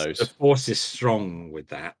one of those. The force is strong with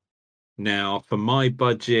that. Now, for my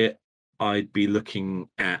budget, I'd be looking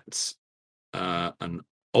at an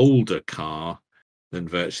older car than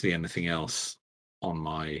virtually anything else on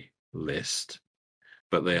my list,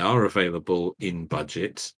 but they are available in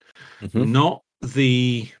budget. Mhm. Not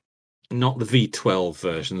the V12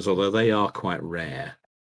 versions, although they are quite rare.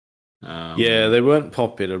 Yeah, they weren't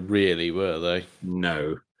popular, really, were they?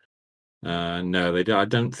 No, no, they. I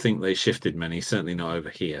don't think they shifted many. Certainly not over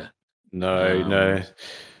here. No.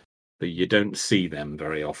 But you don't see them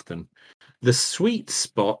very often. The sweet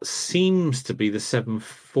spot seems to be the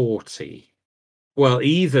 740. Well,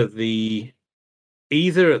 either at the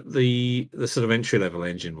sort of entry level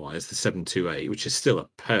engine wise, the 728, which is still a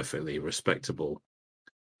perfectly respectable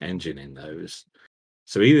engine in those.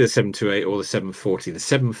 So either the 728 or the 740. The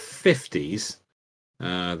 750s,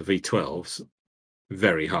 the V12s,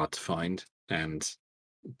 very hard to find and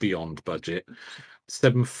beyond budget.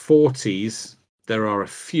 740s, there are a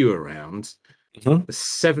few around. Mhm. The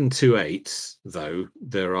 728s, though,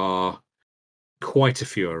 there are quite a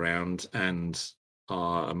few around and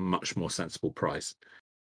are a much more sensible price.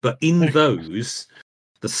 But in those,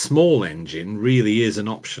 the small engine really is an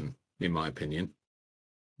option, in my opinion.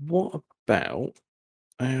 What about?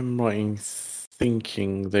 I am right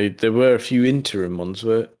thinking there were a few interim ones.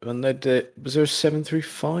 Was there a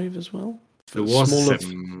 735 as well? There was smaller,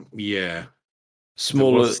 yeah.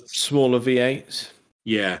 smaller V8s.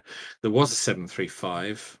 Yeah, there was a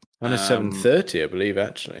 735 and a 730, I believe,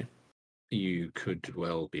 actually. You could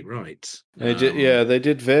well be right. They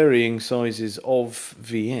did varying sizes of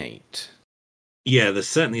V8. Yeah, there's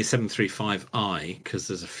certainly a 735i because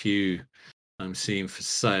there's a few I'm seeing for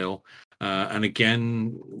sale. And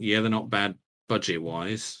again, yeah, they're not bad budget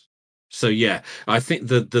wise. So yeah, I think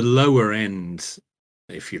the lower end,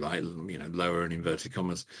 if you like, lower in inverted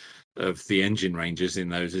commas, of the engine ranges in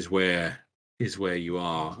those is where you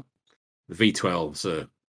are. The V12s are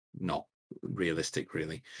not realistic,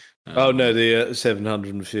 really. Oh no, the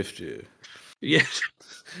 750. Yes,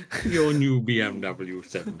 your new BMW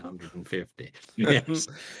 750. Yes,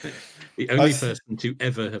 the only person to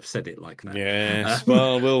ever have said it like that. Yes,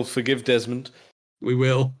 well, we'll forgive Desmond. We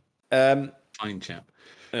will. Fine chap.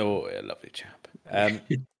 Oh, yeah, lovely chap.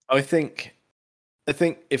 I think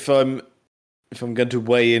if I'm going to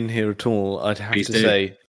weigh in here at all, I'd have to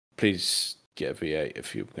say, please get a V8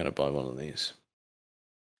 if you're going to buy one of these.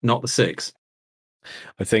 Not the 6.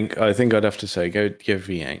 I think I'd have to say go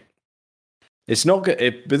V8. It's not with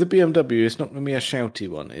the BMW. It's not going to be a shouty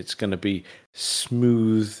one. It's going to be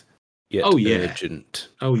smooth yet urgent.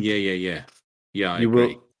 Oh yeah. Yeah, I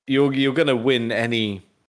agree. You're going to win any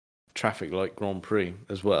traffic light Grand Prix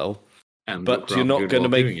as well, but you're not going to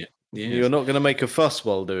make it. Yes. You're not going to make a fuss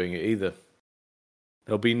while doing it either.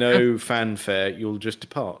 There'll be no fanfare. You'll just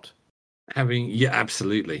depart.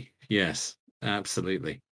 Absolutely, yes,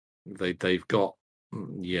 absolutely. They've got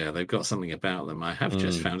something about them. I have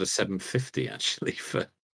just found a 750 actually for.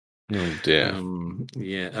 Oh dear.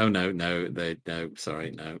 Yeah. Oh no.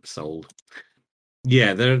 Sorry, no. Sold.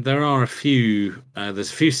 Yeah, there are a few.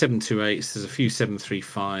 There's a few 728s. There's a few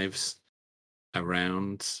 735s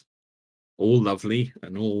around. All lovely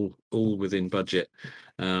and all within budget.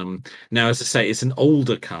 Now, as I say, it's an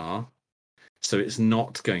older car, so it's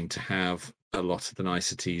not going to have a lot of the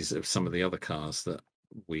niceties of some of the other cars that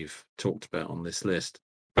we've talked about on this list,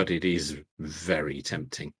 but it is very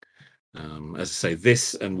tempting. As I say,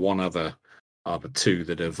 this and one other are the two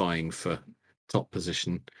that are vying for top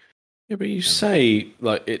position. Yeah, but you say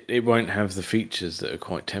like it won't have the features that are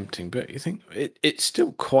quite tempting, but you think it's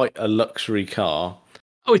still quite a luxury car.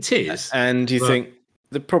 Oh, it is. And you think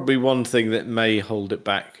the probably one thing that may hold it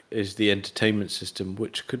back is the entertainment system,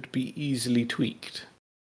 which could be easily tweaked.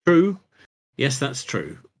 True. Yes, that's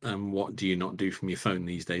true. What do you not do from your phone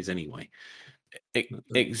these days anyway?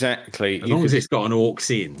 Exactly. As long as it's got an aux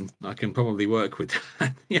in, I can probably work with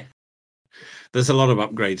that. Yeah. There's a lot of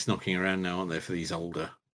upgrades knocking around now, aren't there, for these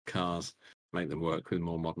older cars, make them work with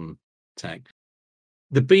more modern tech.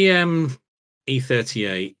 The BM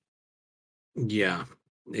E38, yeah,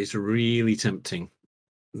 it's really tempting.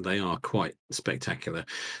 They are quite spectacular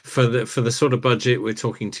for the sort of budget. We're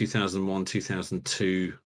talking 2001,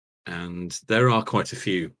 2002, and there are quite a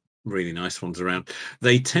few really nice ones around.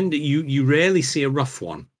 They tend to you rarely see a rough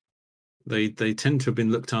one. They tend to have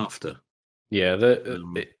been looked after. Yeah,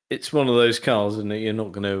 it's one of those cars, isn't it? You're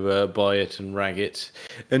not going to buy it and rag it.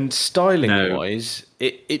 And styling wise,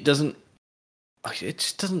 it doesn't. It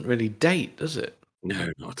just doesn't really date, does it? No,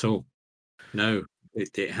 not at all. No,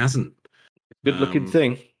 it hasn't. Good looking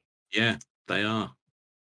thing. Yeah, they are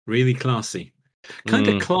really classy, kind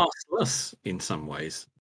of classless in some ways.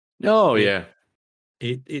 Oh yeah,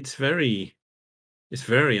 it's very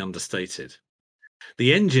understated.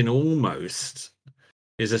 The engine almost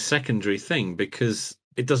is a secondary thing because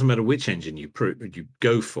it doesn't matter which engine you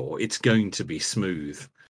go for, it's going to be smooth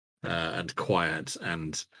and quiet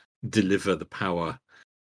and deliver the power,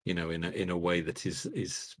 in a way that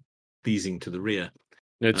is pleasing to the rear.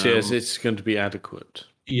 Yes, it's going to be adequate.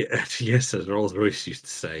 Yeah, yes, as Rolls-Royce used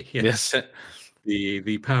to say. Yes.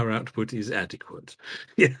 The power output is adequate.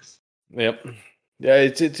 Yes. Yep. Yeah,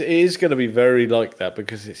 it is going to be very like that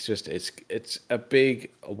because it's a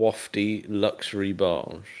big wafty luxury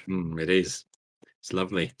barge. It is. It's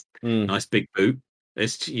lovely. Nice big boot.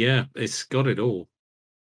 It's got it all.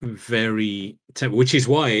 Very, which is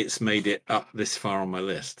why it's made it up this far on my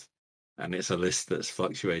list, and it's a list that's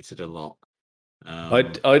fluctuated a lot.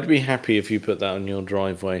 I'd be happy if you put that on your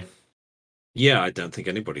driveway. Yeah, I don't think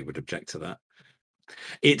anybody would object to that.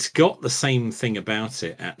 It's got the same thing about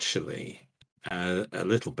it, actually, a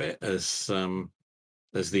little bit as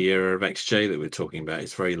the era of XJ that we're talking about.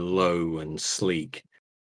 It's very low and sleek.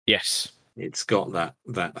 Yes, it's got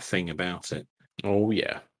that thing about it. Oh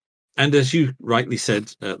yeah. And as you rightly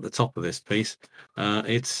said at the top of this piece,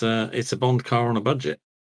 it's a Bond car on a budget.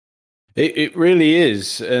 It really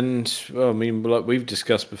is, and well, I mean, like we've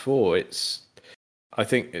discussed before, I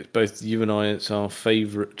think it's both you and I. It's our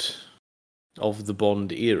favourite of the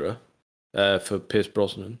Bond era for Pierce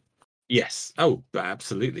Brosnan. Yes. Oh,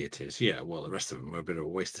 absolutely, it is. Yeah. Well, the rest of them were a bit of a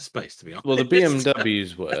waste of space, to be honest. Well, the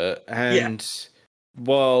BMWs were, and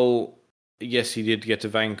while yes, he did get a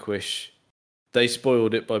Vanquish, they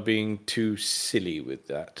spoiled it by being too silly with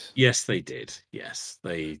that. Yes, they did. Yes,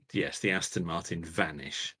 the Aston Martin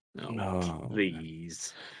Vanish. Oh,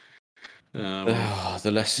 please. The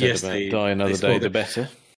less said about Die Another Day, the better.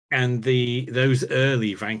 And those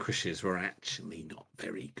early Vanquishes were actually not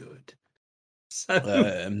very good.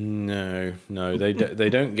 So no, they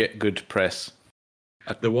don't get good press.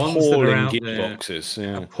 The ones that are out gearboxes,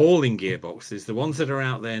 there, appalling gearboxes. The ones that are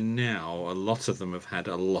out there now, a lot of them have had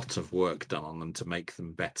a lot of work done on them to make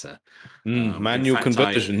them better. Manual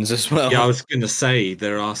conversions as well. Yeah, I was going to say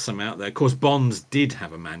there are some out there. Of course, Bonds did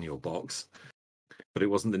have a manual box, but it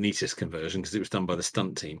wasn't the neatest conversion because it was done by the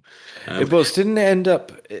stunt team. It was. Didn't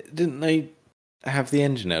they have the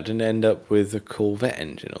engine out? Didn't it end up with a Corvette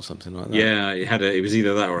engine or something like that? Yeah, it was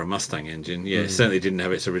either that or a Mustang engine. Yeah, it certainly didn't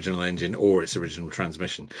have its original engine or its original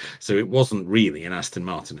transmission. So it wasn't really an Aston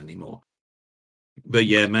Martin anymore. But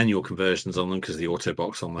yeah, manual conversions on them because the auto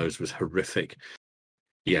box on those was horrific.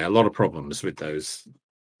 Yeah, a lot of problems with those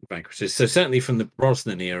Vanquishes. So certainly from the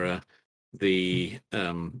Brosnan era, the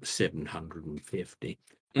 750,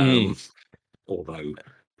 although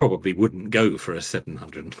probably wouldn't go for a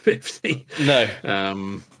 750. No.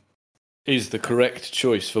 Is the correct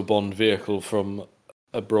choice for Bond vehicle from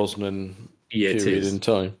a Brosnan period in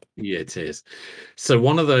time. Yeah, it is. So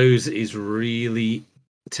one of those is really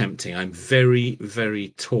tempting. I'm very, very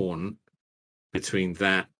torn between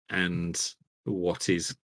that and what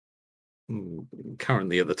is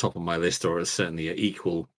currently at the top of my list, or is certainly at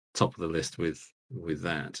equal top of the list with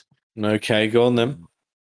that. Okay, go on then.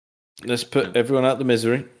 Let's put everyone out the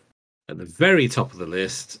misery. At the very top of the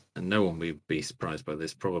list, and no one will be surprised by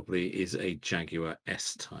this probably, is a Jaguar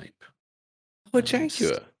S-Type. Oh, a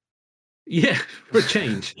Jaguar? Yeah, for a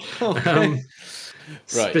change. Right.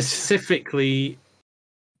 Specifically,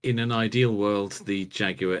 in an ideal world, the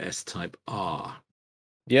Jaguar S-Type R.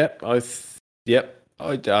 Yep, that's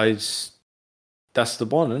the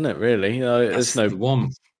one, isn't it, really? That's the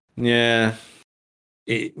one. Yeah.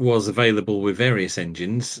 It was available with various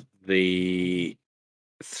engines. The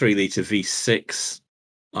 3-litre V6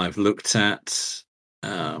 I've looked at,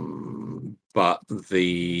 but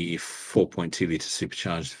the 4.2-litre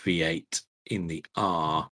supercharged V8 in the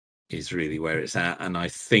R is really where it's at, and I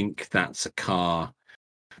think that's a car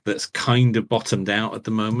that's kind of bottomed out at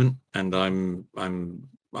the moment, and I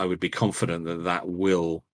would be confident that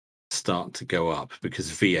will start to go up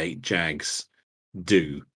because V8 Jags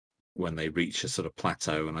do when they reach a sort of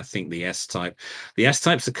plateau. And I think the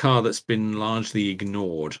S-Type's a car that's been largely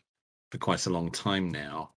ignored for quite a long time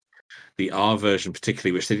now. The R version,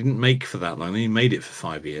 particularly, which they didn't make for that long, they made it for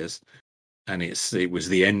 5 years, and it was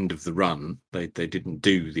the end of the run. They didn't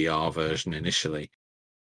do the R version initially.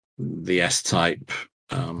 The S Type,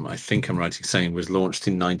 I think I'm right in saying, was launched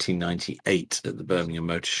in 1998 at the Birmingham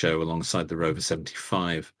Motor Show alongside the Rover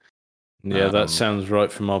 75. Yeah, that sounds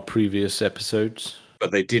right from our previous episodes.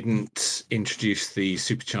 But they didn't introduce the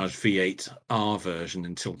supercharged V8 R version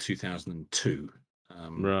until 2002.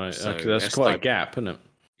 Right, so okay, that's quite a gap, isn't it?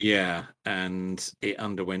 Yeah, and it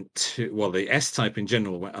underwent the S Type in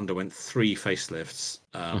general underwent 3 facelifts.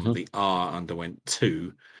 The R underwent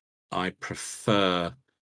 2. I prefer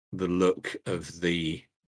the look of the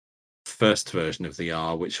first version of the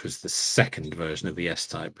R, which was the second version of the S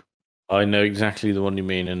Type. I know exactly the one you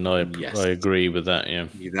mean, and I agree with that. Yeah,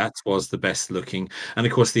 that was the best looking, and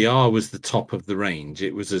of course the R was the top of the range.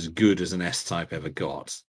 It was as good as an S Type ever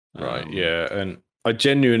got. Right. Yeah, and I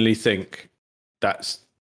genuinely think that's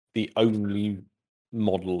the only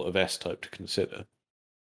model of S Type to consider.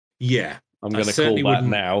 Yeah, I'm going to call that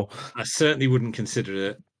now. I certainly wouldn't consider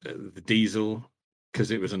it the diesel,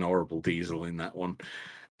 because it was an horrible diesel in that one.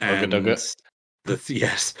 And the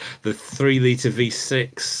 3-litre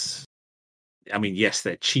V6. I mean, yes,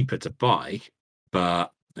 they're cheaper to buy,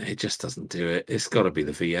 but it just doesn't do it. It's got to be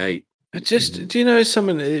the V8. Do you know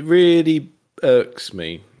something that really irks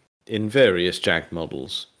me in various Jag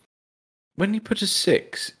models? When you put a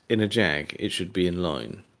 6 in a Jag, it should be in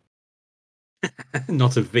line.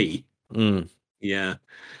 Not a V. Yeah,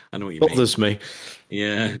 I know what you mean. Bothers me.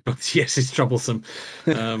 Yeah, but yes, it's troublesome.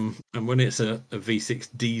 And when it's a V6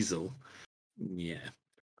 diesel, yeah.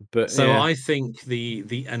 But I think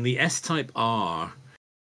the S Type R,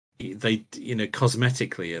 they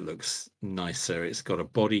cosmetically it looks nicer. It's got a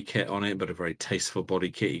body kit on it, but a very tasteful body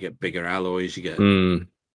kit. You get bigger alloys, you get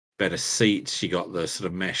better seats, you got the sort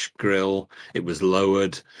of mesh grille. It was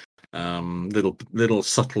lowered, little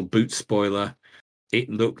subtle boot spoiler.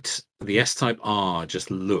 The S Type R just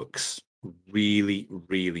looks really,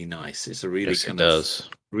 really nice. It's a really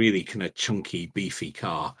really kind of chunky, beefy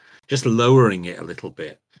car. Just lowering it a little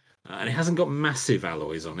bit. And it hasn't got massive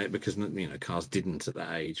alloys on it because cars didn't at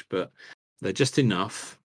that age, but they're just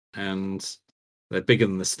enough, and they're bigger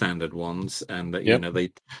than the standard ones. And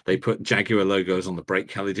they put Jaguar logos on the brake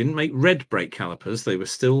caliper. They didn't make red brake calipers; they were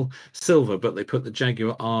still silver, but they put the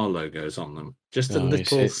Jaguar R logos on them. Just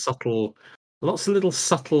lots of little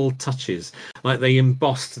subtle touches, like they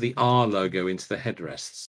embossed the R logo into the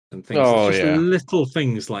headrests and things. Little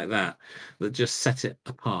things like that just set it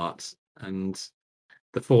apart. And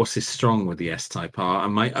the force is strong with the S Type R.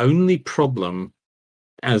 And my only problem,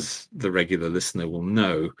 as the regular listener will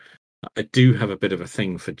know, I do have a bit of a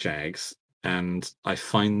thing for Jags, and I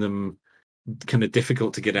find them kind of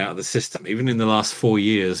difficult to get out of the system. Even in the last 4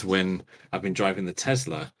 years when I've been driving the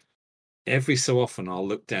Tesla, every so often I'll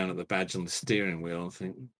look down at the badge on the steering wheel and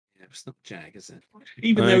think, yeah, it's not Jag, is it?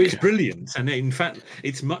 Even though it's brilliant. And in fact,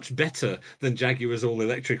 it's much better than Jaguar's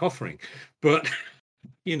all-electric offering. But,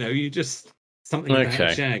 you just... something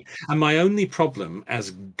about Jag. And my only problem,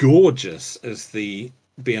 as gorgeous as the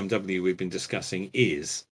BMW we've been discussing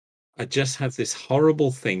is, I just have this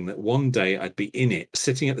horrible thing that one day I'd be in it,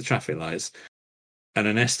 sitting at the traffic lights, and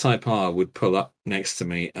an S Type R would pull up next to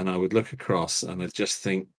me, and I would look across, and I'd just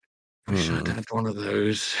think, I wish I'd had one of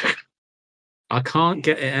those. I can't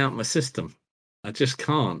get it out of my system. I just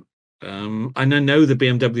can't. And I know the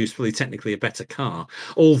BMW is probably technically a better car,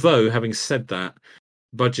 although having said that,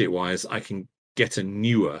 budget-wise, I can get a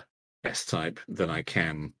newer S-Type than I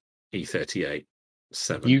can E38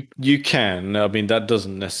 7. You can. I mean, that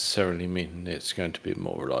doesn't necessarily mean it's going to be a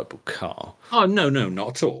more reliable car. Oh, no, not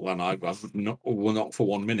at all. And I will not for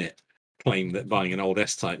 1 minute claim that buying an old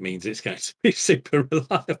S-Type means it's going to be super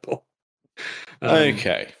reliable.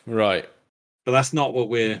 Okay, right. But that's not what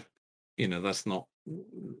we're, that's not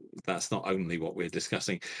only what we're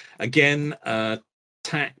discussing. Again,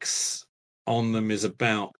 tax on them is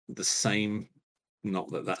about the same. Not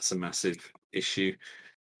that that's a massive issue.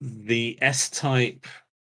 The S-Type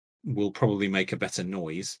will probably make a better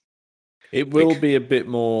noise. It will be a bit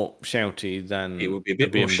more shouty than it will be a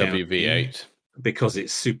bit the more BMW shouty V8 because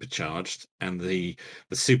it's supercharged, and the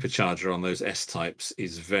supercharger on those S-Types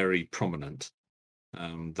is very prominent.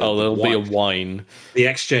 There'll be a whine. The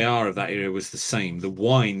XJR of that era was the same. The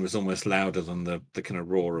whine was almost louder than the kind of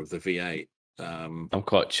roar of the V8. I'm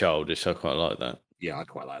quite childish. I quite like that. Yeah, I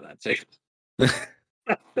quite like that too.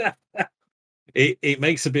 It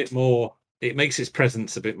makes a bit more. It makes its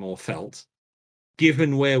presence a bit more felt.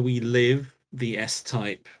 Given where we live, the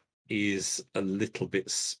S-Type is a little bit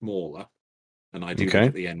smaller. and I do live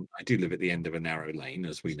at the end. I do live at the end of a narrow lane,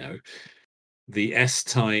 as we know. The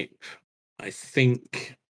S-Type, I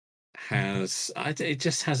think, it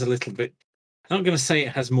just has a little bit. I'm not going to say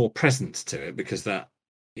it has more presence to it, because that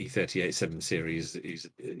E38 7 Series is,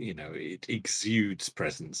 it exudes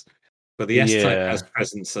presence, but the S-Type has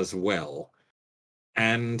presence as well.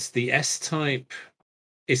 And the S-Type,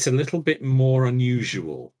 it's a little bit more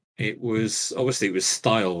unusual. It was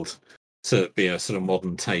styled to be a sort of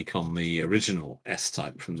modern take on the original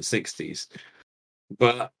S-Type from the 60s,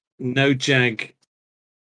 but no Jag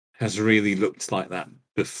has really looked like that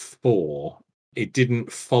before. It didn't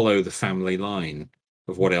follow the family line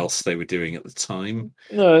of what else they were doing at the time.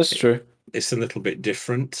 No, that's true. It's a little bit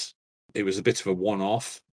different. It was a bit of a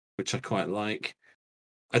one-off, which I quite like.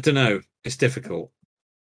 I don't know. It's difficult.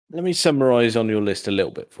 Let me summarize on your list a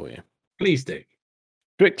little bit for you. Please do.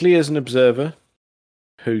 Strictly as an observer,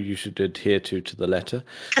 who you should adhere to the letter,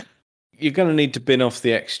 you're going to need to bin off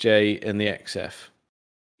the XJ and the XF.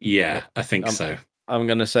 Yeah, I think so. I'm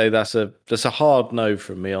going to say that's a hard no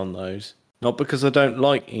from me on those. Not because I don't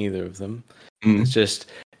like either of them. It's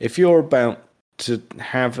just, if you're about to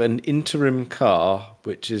have an interim car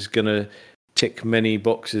which is going to tick many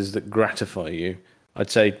boxes that gratify you,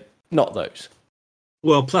 I'd say not those.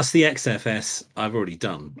 Well, plus the XFS, I've already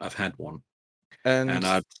done. I've had one. And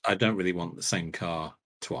I don't really want the same car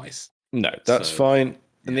twice. No, that's fine.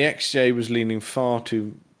 And the XJ was leaning far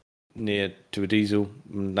too near to a diesel.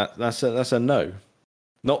 That's a no.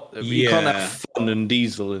 You can't have fun and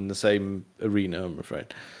diesel in the same arena, I'm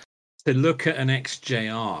afraid. To look at an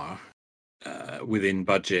XJR within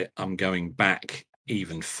budget, I'm going back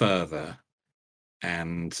even further,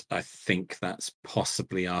 and I think that's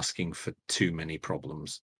possibly asking for too many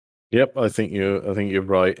problems. Yep, I think you're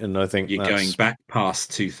right, and I think you're going back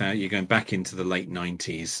past 2000. You're going back into the late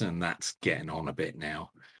 90s, and that's getting on a bit now.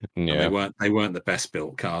 Yeah, they weren't the best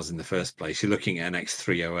built cars in the first place. You're looking at an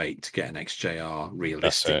X308 to get an XJR.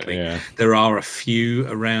 Realistically, there are a few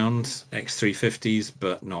around X350s,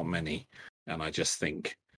 but not many. And I just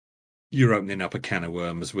think you're opening up a can of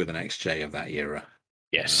worms with an XJ of that era.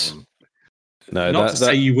 Yes. Not to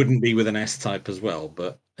say you wouldn't be with an S-Type as well,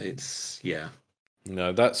 but it's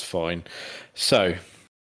No, that's fine. So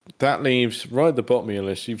that leaves right at the bottom of your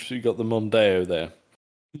list. You've got the Mondeo there.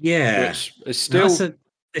 Yeah, which is still.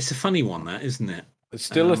 It's a funny one, that, isn't it? It's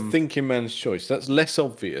still a thinking man's choice. That's less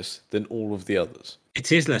obvious than all of the others.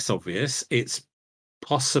 It is less obvious. It's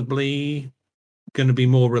possibly going to be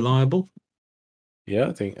more reliable. Yeah,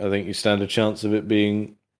 I think you stand a chance of it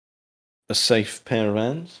being a safe pair of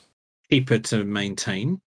hands. Cheaper to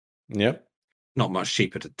maintain. Yep. Not much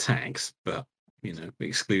cheaper to tax, but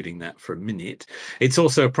excluding that for a minute, it's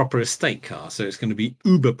also a proper estate car, so it's going to be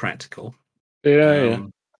uber practical. Yeah.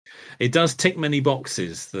 It does tick many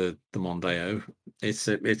boxes. The Mondeo. It's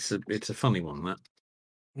a funny one, that.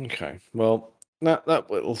 Okay. Well, that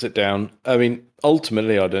whittles it down. I mean,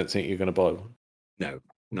 ultimately, I don't think you're going to buy one. No,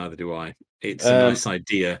 neither do I. It's a nice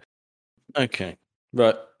idea. Okay.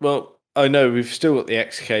 Right. Well, I know we've still got the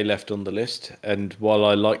XK left on the list, and while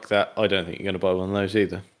I like that, I don't think you're going to buy one of those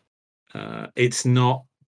either. It's not.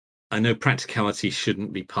 I know practicality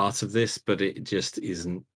shouldn't be part of this, but it just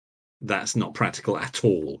isn't. That's not practical at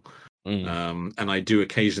all. And I do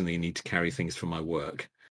occasionally need to carry things for my work.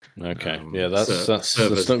 Okay. Yeah, that's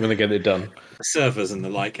not going to get it done. Servers and the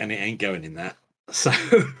like, and it ain't going in that. So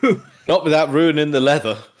not without ruining the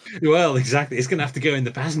leather. Well, exactly. It's going to have to go in the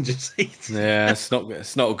passenger seat. Yeah, it's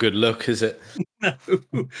not a good look, is it? No.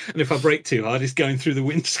 And if I brake too hard, it's going through the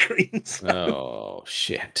windscreen. So. Oh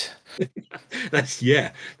shit.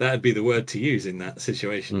 That'd be the word to use in that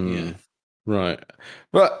situation. Yeah. Right.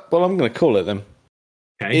 Well, I'm going to call it then.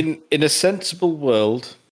 Okay. In a sensible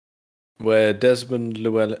world where Desmond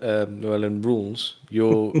Llewellyn rules,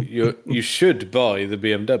 you should buy the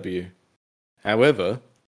BMW. However,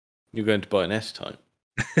 you're going to buy an S-Type.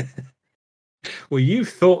 Well, you've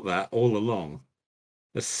thought that all along.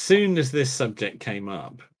 As soon as this subject came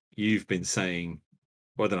up, you've been saying,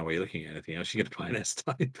 well, I don't know why you're looking at anything else. You're going to buy an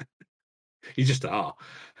S-Type. You just are.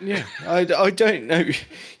 Yeah, I don't know.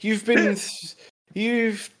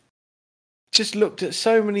 You've just looked at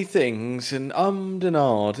so many things and and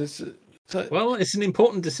ahed. Well, it's an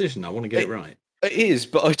important decision. I want to get it right. It is,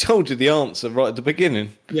 but I told you the answer right at the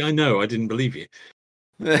beginning. Yeah, I know. I didn't believe you.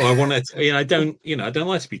 Well, I want to. I don't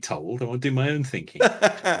like to be told. I want to do my own thinking.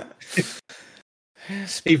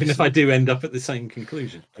 Even if I do end up at the same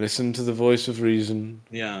conclusion. Listen to the voice of reason.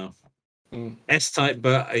 Yeah. S-Type,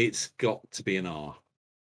 but it's got to be an R.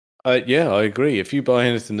 Yeah, I agree. If you buy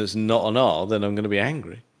anything that's not an R, then I'm going to be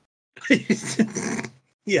angry.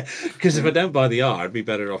 Yeah, because if I don't buy the R, I'd be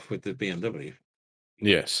better off with the BMW.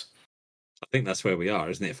 Yes. I think that's where we are,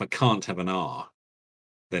 isn't it? If I can't have an R,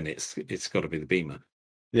 then it's got to be the Beamer.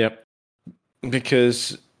 Yep.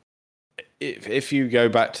 Because if you go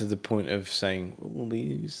back to the point of saying, well,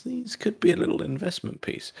 these could be a little investment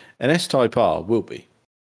piece, an S-Type R will be.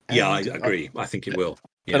 Yeah, I agree. I think it will.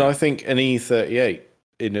 Yeah. And I think an E38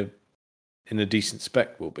 in a decent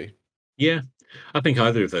spec will be. Yeah, I think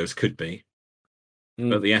either of those could be.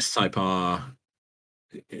 But the S-Type R,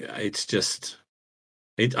 it's just,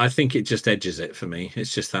 I think it just edges it for me.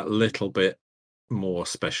 It's just that little bit more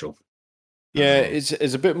special. Yeah, it's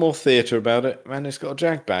a bit more theatre about it, and it's got a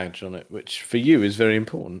Jag badge on it, which for you is very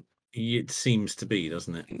important. It seems to be,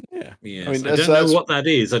 doesn't it? Yeah. Yes. I mean, I don't know what that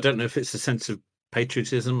is. I don't know if it's a sense of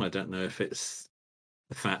patriotism. I don't know if it's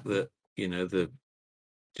the fact that, the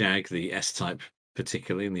Jag, the S-Type,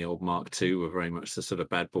 particularly in the old Mark II, were very much the sort of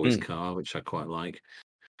bad boys car, which I quite like.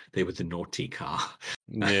 They were the naughty car.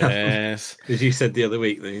 Yes. As you said the other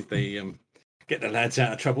week, they get the lads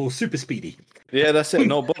out of trouble super speedy. Yeah, that's it.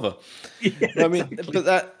 Not bother. Yeah, I mean, exactly.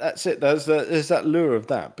 but that's it. There's that lure of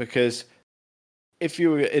that, because if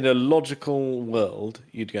you were in a logical world,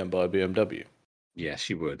 you'd go and buy a BMW. Yes,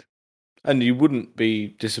 you would, and you wouldn't be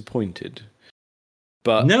disappointed.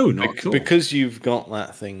 But no, not at all. Because you've got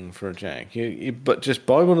that thing for a Jag. But just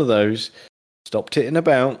buy one of those. Stop titting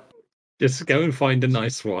about. Just go and find a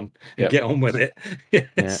nice one and get on with it.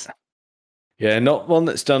 Yes. Yeah, not one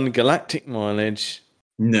that's done galactic mileage.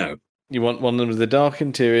 No. You want one with a dark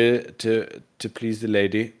interior to please the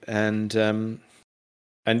lady, and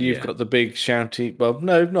you've got the big shouty. Well,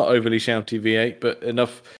 no, not overly shouty V8, but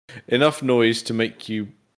enough noise to make you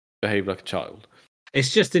behave like a child.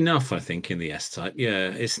 It's just enough, I think, in the S-Type.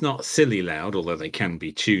 Yeah, it's not silly loud, although they can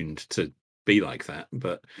be tuned to be like that.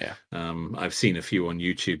 But I've seen a few on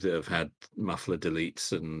YouTube that have had muffler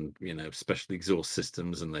deletes and special exhaust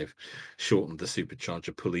systems, and they've shortened the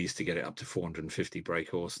supercharger pulleys to get it up to 450 brake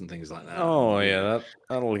horse and things like that. Oh yeah,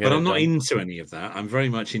 that'll get. But I'm not into any of that. I'm very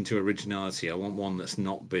much into originality. I want one that's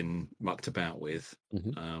not been mucked about with.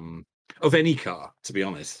 Of any car, to be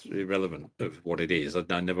honest, irrelevant of what it is.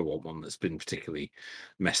 I never want one that's been particularly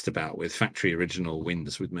messed about with. Factory original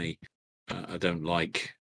wins with me. I don't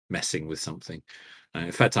like messing with something.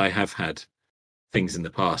 In fact, I have had things in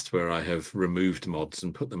the past where I have removed mods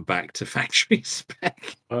and put them back to factory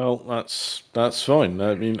spec. Well, that's fine.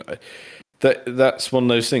 I mean, that's one of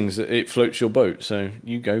those things that it floats your boat. So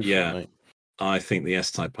you go for it, mate. I think the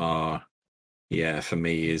S-Type R, for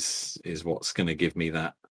me is what's going to give me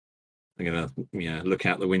that. I'm gonna look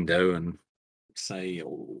out the window and say,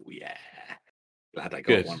 "Oh yeah, glad I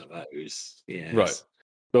got one of those." Yes. Right.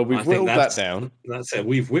 Well, we've whittled that down. That's it.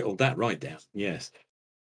 We've whittled that right down. Yes.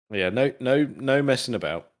 Yeah. No messing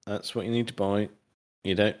about. That's what you need to buy.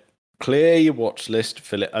 You don't clear your watch list.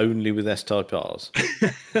 Fill it only with S-Type Rs.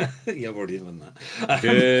 Yeah, I've already done that.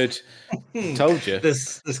 Good. Told you.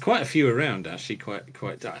 There's quite a few around, actually.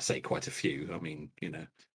 Quite. I say quite a few. I mean,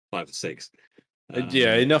 5 or 6.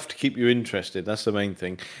 Enough to keep you interested. That's the main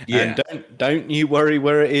thing. Yeah. And don't you worry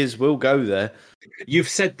where it is. We'll go there. You've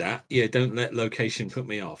said that. Yeah. Don't let location put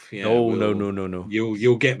me off. Yeah. Oh no.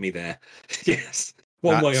 You'll get me there. Yes.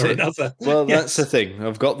 One way or another. Well, that's the thing.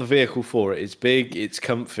 I've got the vehicle for it. It's big, it's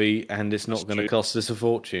comfy, and it's not going to cost us a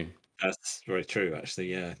fortune. That's very true,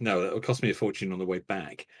 actually. Yeah. No, it'll cost me a fortune on the way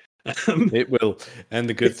back. It will. And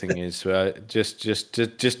the good thing is, just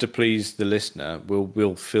to please the listener,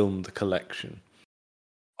 we'll film the collection.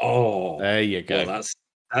 Oh, there you go. Well,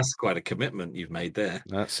 that's quite a commitment you've made there.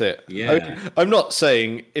 That's it. Yeah. I'm not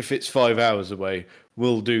saying if it's 5 hours away,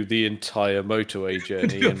 we'll do the entire motorway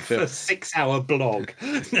journey and film a 6-hour blog.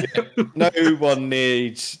 No one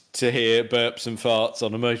needs to hear burps and farts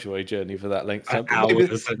on a motorway journey for that length of time.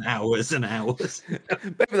 Hours and hours and hours.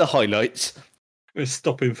 Maybe the highlights. We're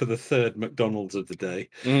stopping for the 3rd McDonald's of the day.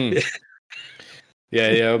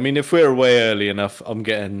 Yeah. I mean, if we're away early enough, I'm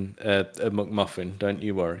getting a McMuffin. Don't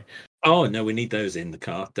you worry. Oh no, we need those in the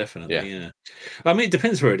car, definitely. Yeah. I mean, it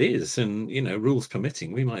depends where it is, and rules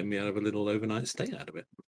permitting, we might be able to have a little overnight stay out of it.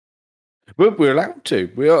 We're allowed to.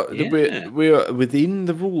 We are within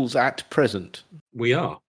the rules at present. We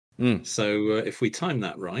are. So if we time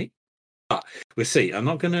that right, we'll see. I'm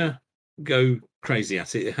not going to go crazy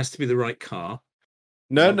at it. It has to be the right car.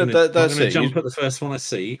 No, that's it. Jump at the first one I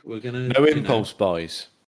see. We're gonna no impulse buys.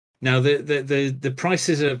 Now the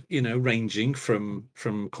prices are ranging from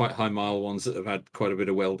quite high mile ones that have had quite a bit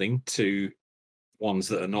of welding to ones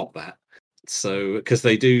that are not that. So because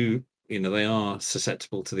they do they are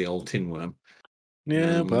susceptible to the old tin worm.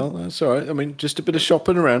 Yeah, well that's all right. I mean, just a bit of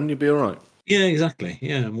shopping around, you'll be all right. Yeah, exactly.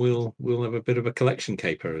 Yeah, and we'll have a bit of a collection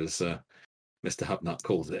caper, as Mr. Hubnut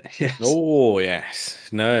calls it. Yes. Oh yes,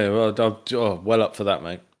 no, well up for that,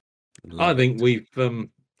 mate. I Love it.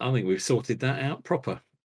 think we've sorted that out proper.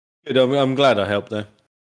 Good. I'm glad I helped though.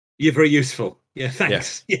 You're very useful. Yeah, Yeah,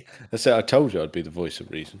 thanks. Yeah, that's it. I told you I'd be the voice of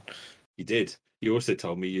reason. you did. You also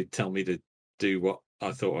told me you'd tell me to do what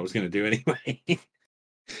I thought I was going to do anyway.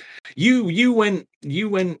 you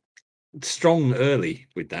went strong early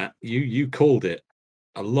with that. You called it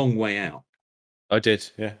a long way out. I did,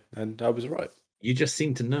 yeah, and I was right. You just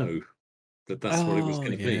seemed to know that that's what it was Oh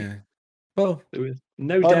going to be. yeah. Well, There was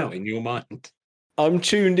no I'm doubt in your mind. I'm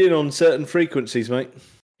tuned in on certain frequencies, mate.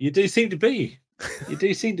 You do seem to be. You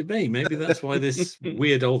do seem to be. Maybe that's why this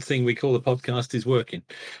weird old thing we call a podcast is working.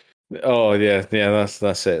 Oh yeah,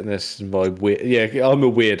 that's it. This is my weird. Yeah, I'm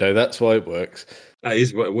a weirdo. That's why it works. That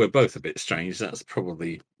is, we're both a bit strange. That's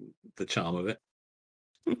probably the charm of it.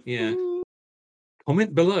 Yeah.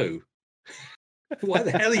 Comment below. Why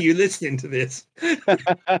the hell are you listening to this?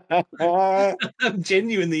 I'm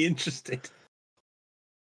genuinely interested.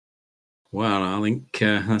 Well, I think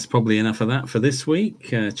that's probably enough of that for this week.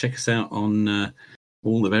 Check us out on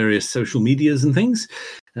all the various social medias and things.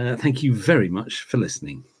 Thank you very much for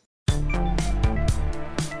listening.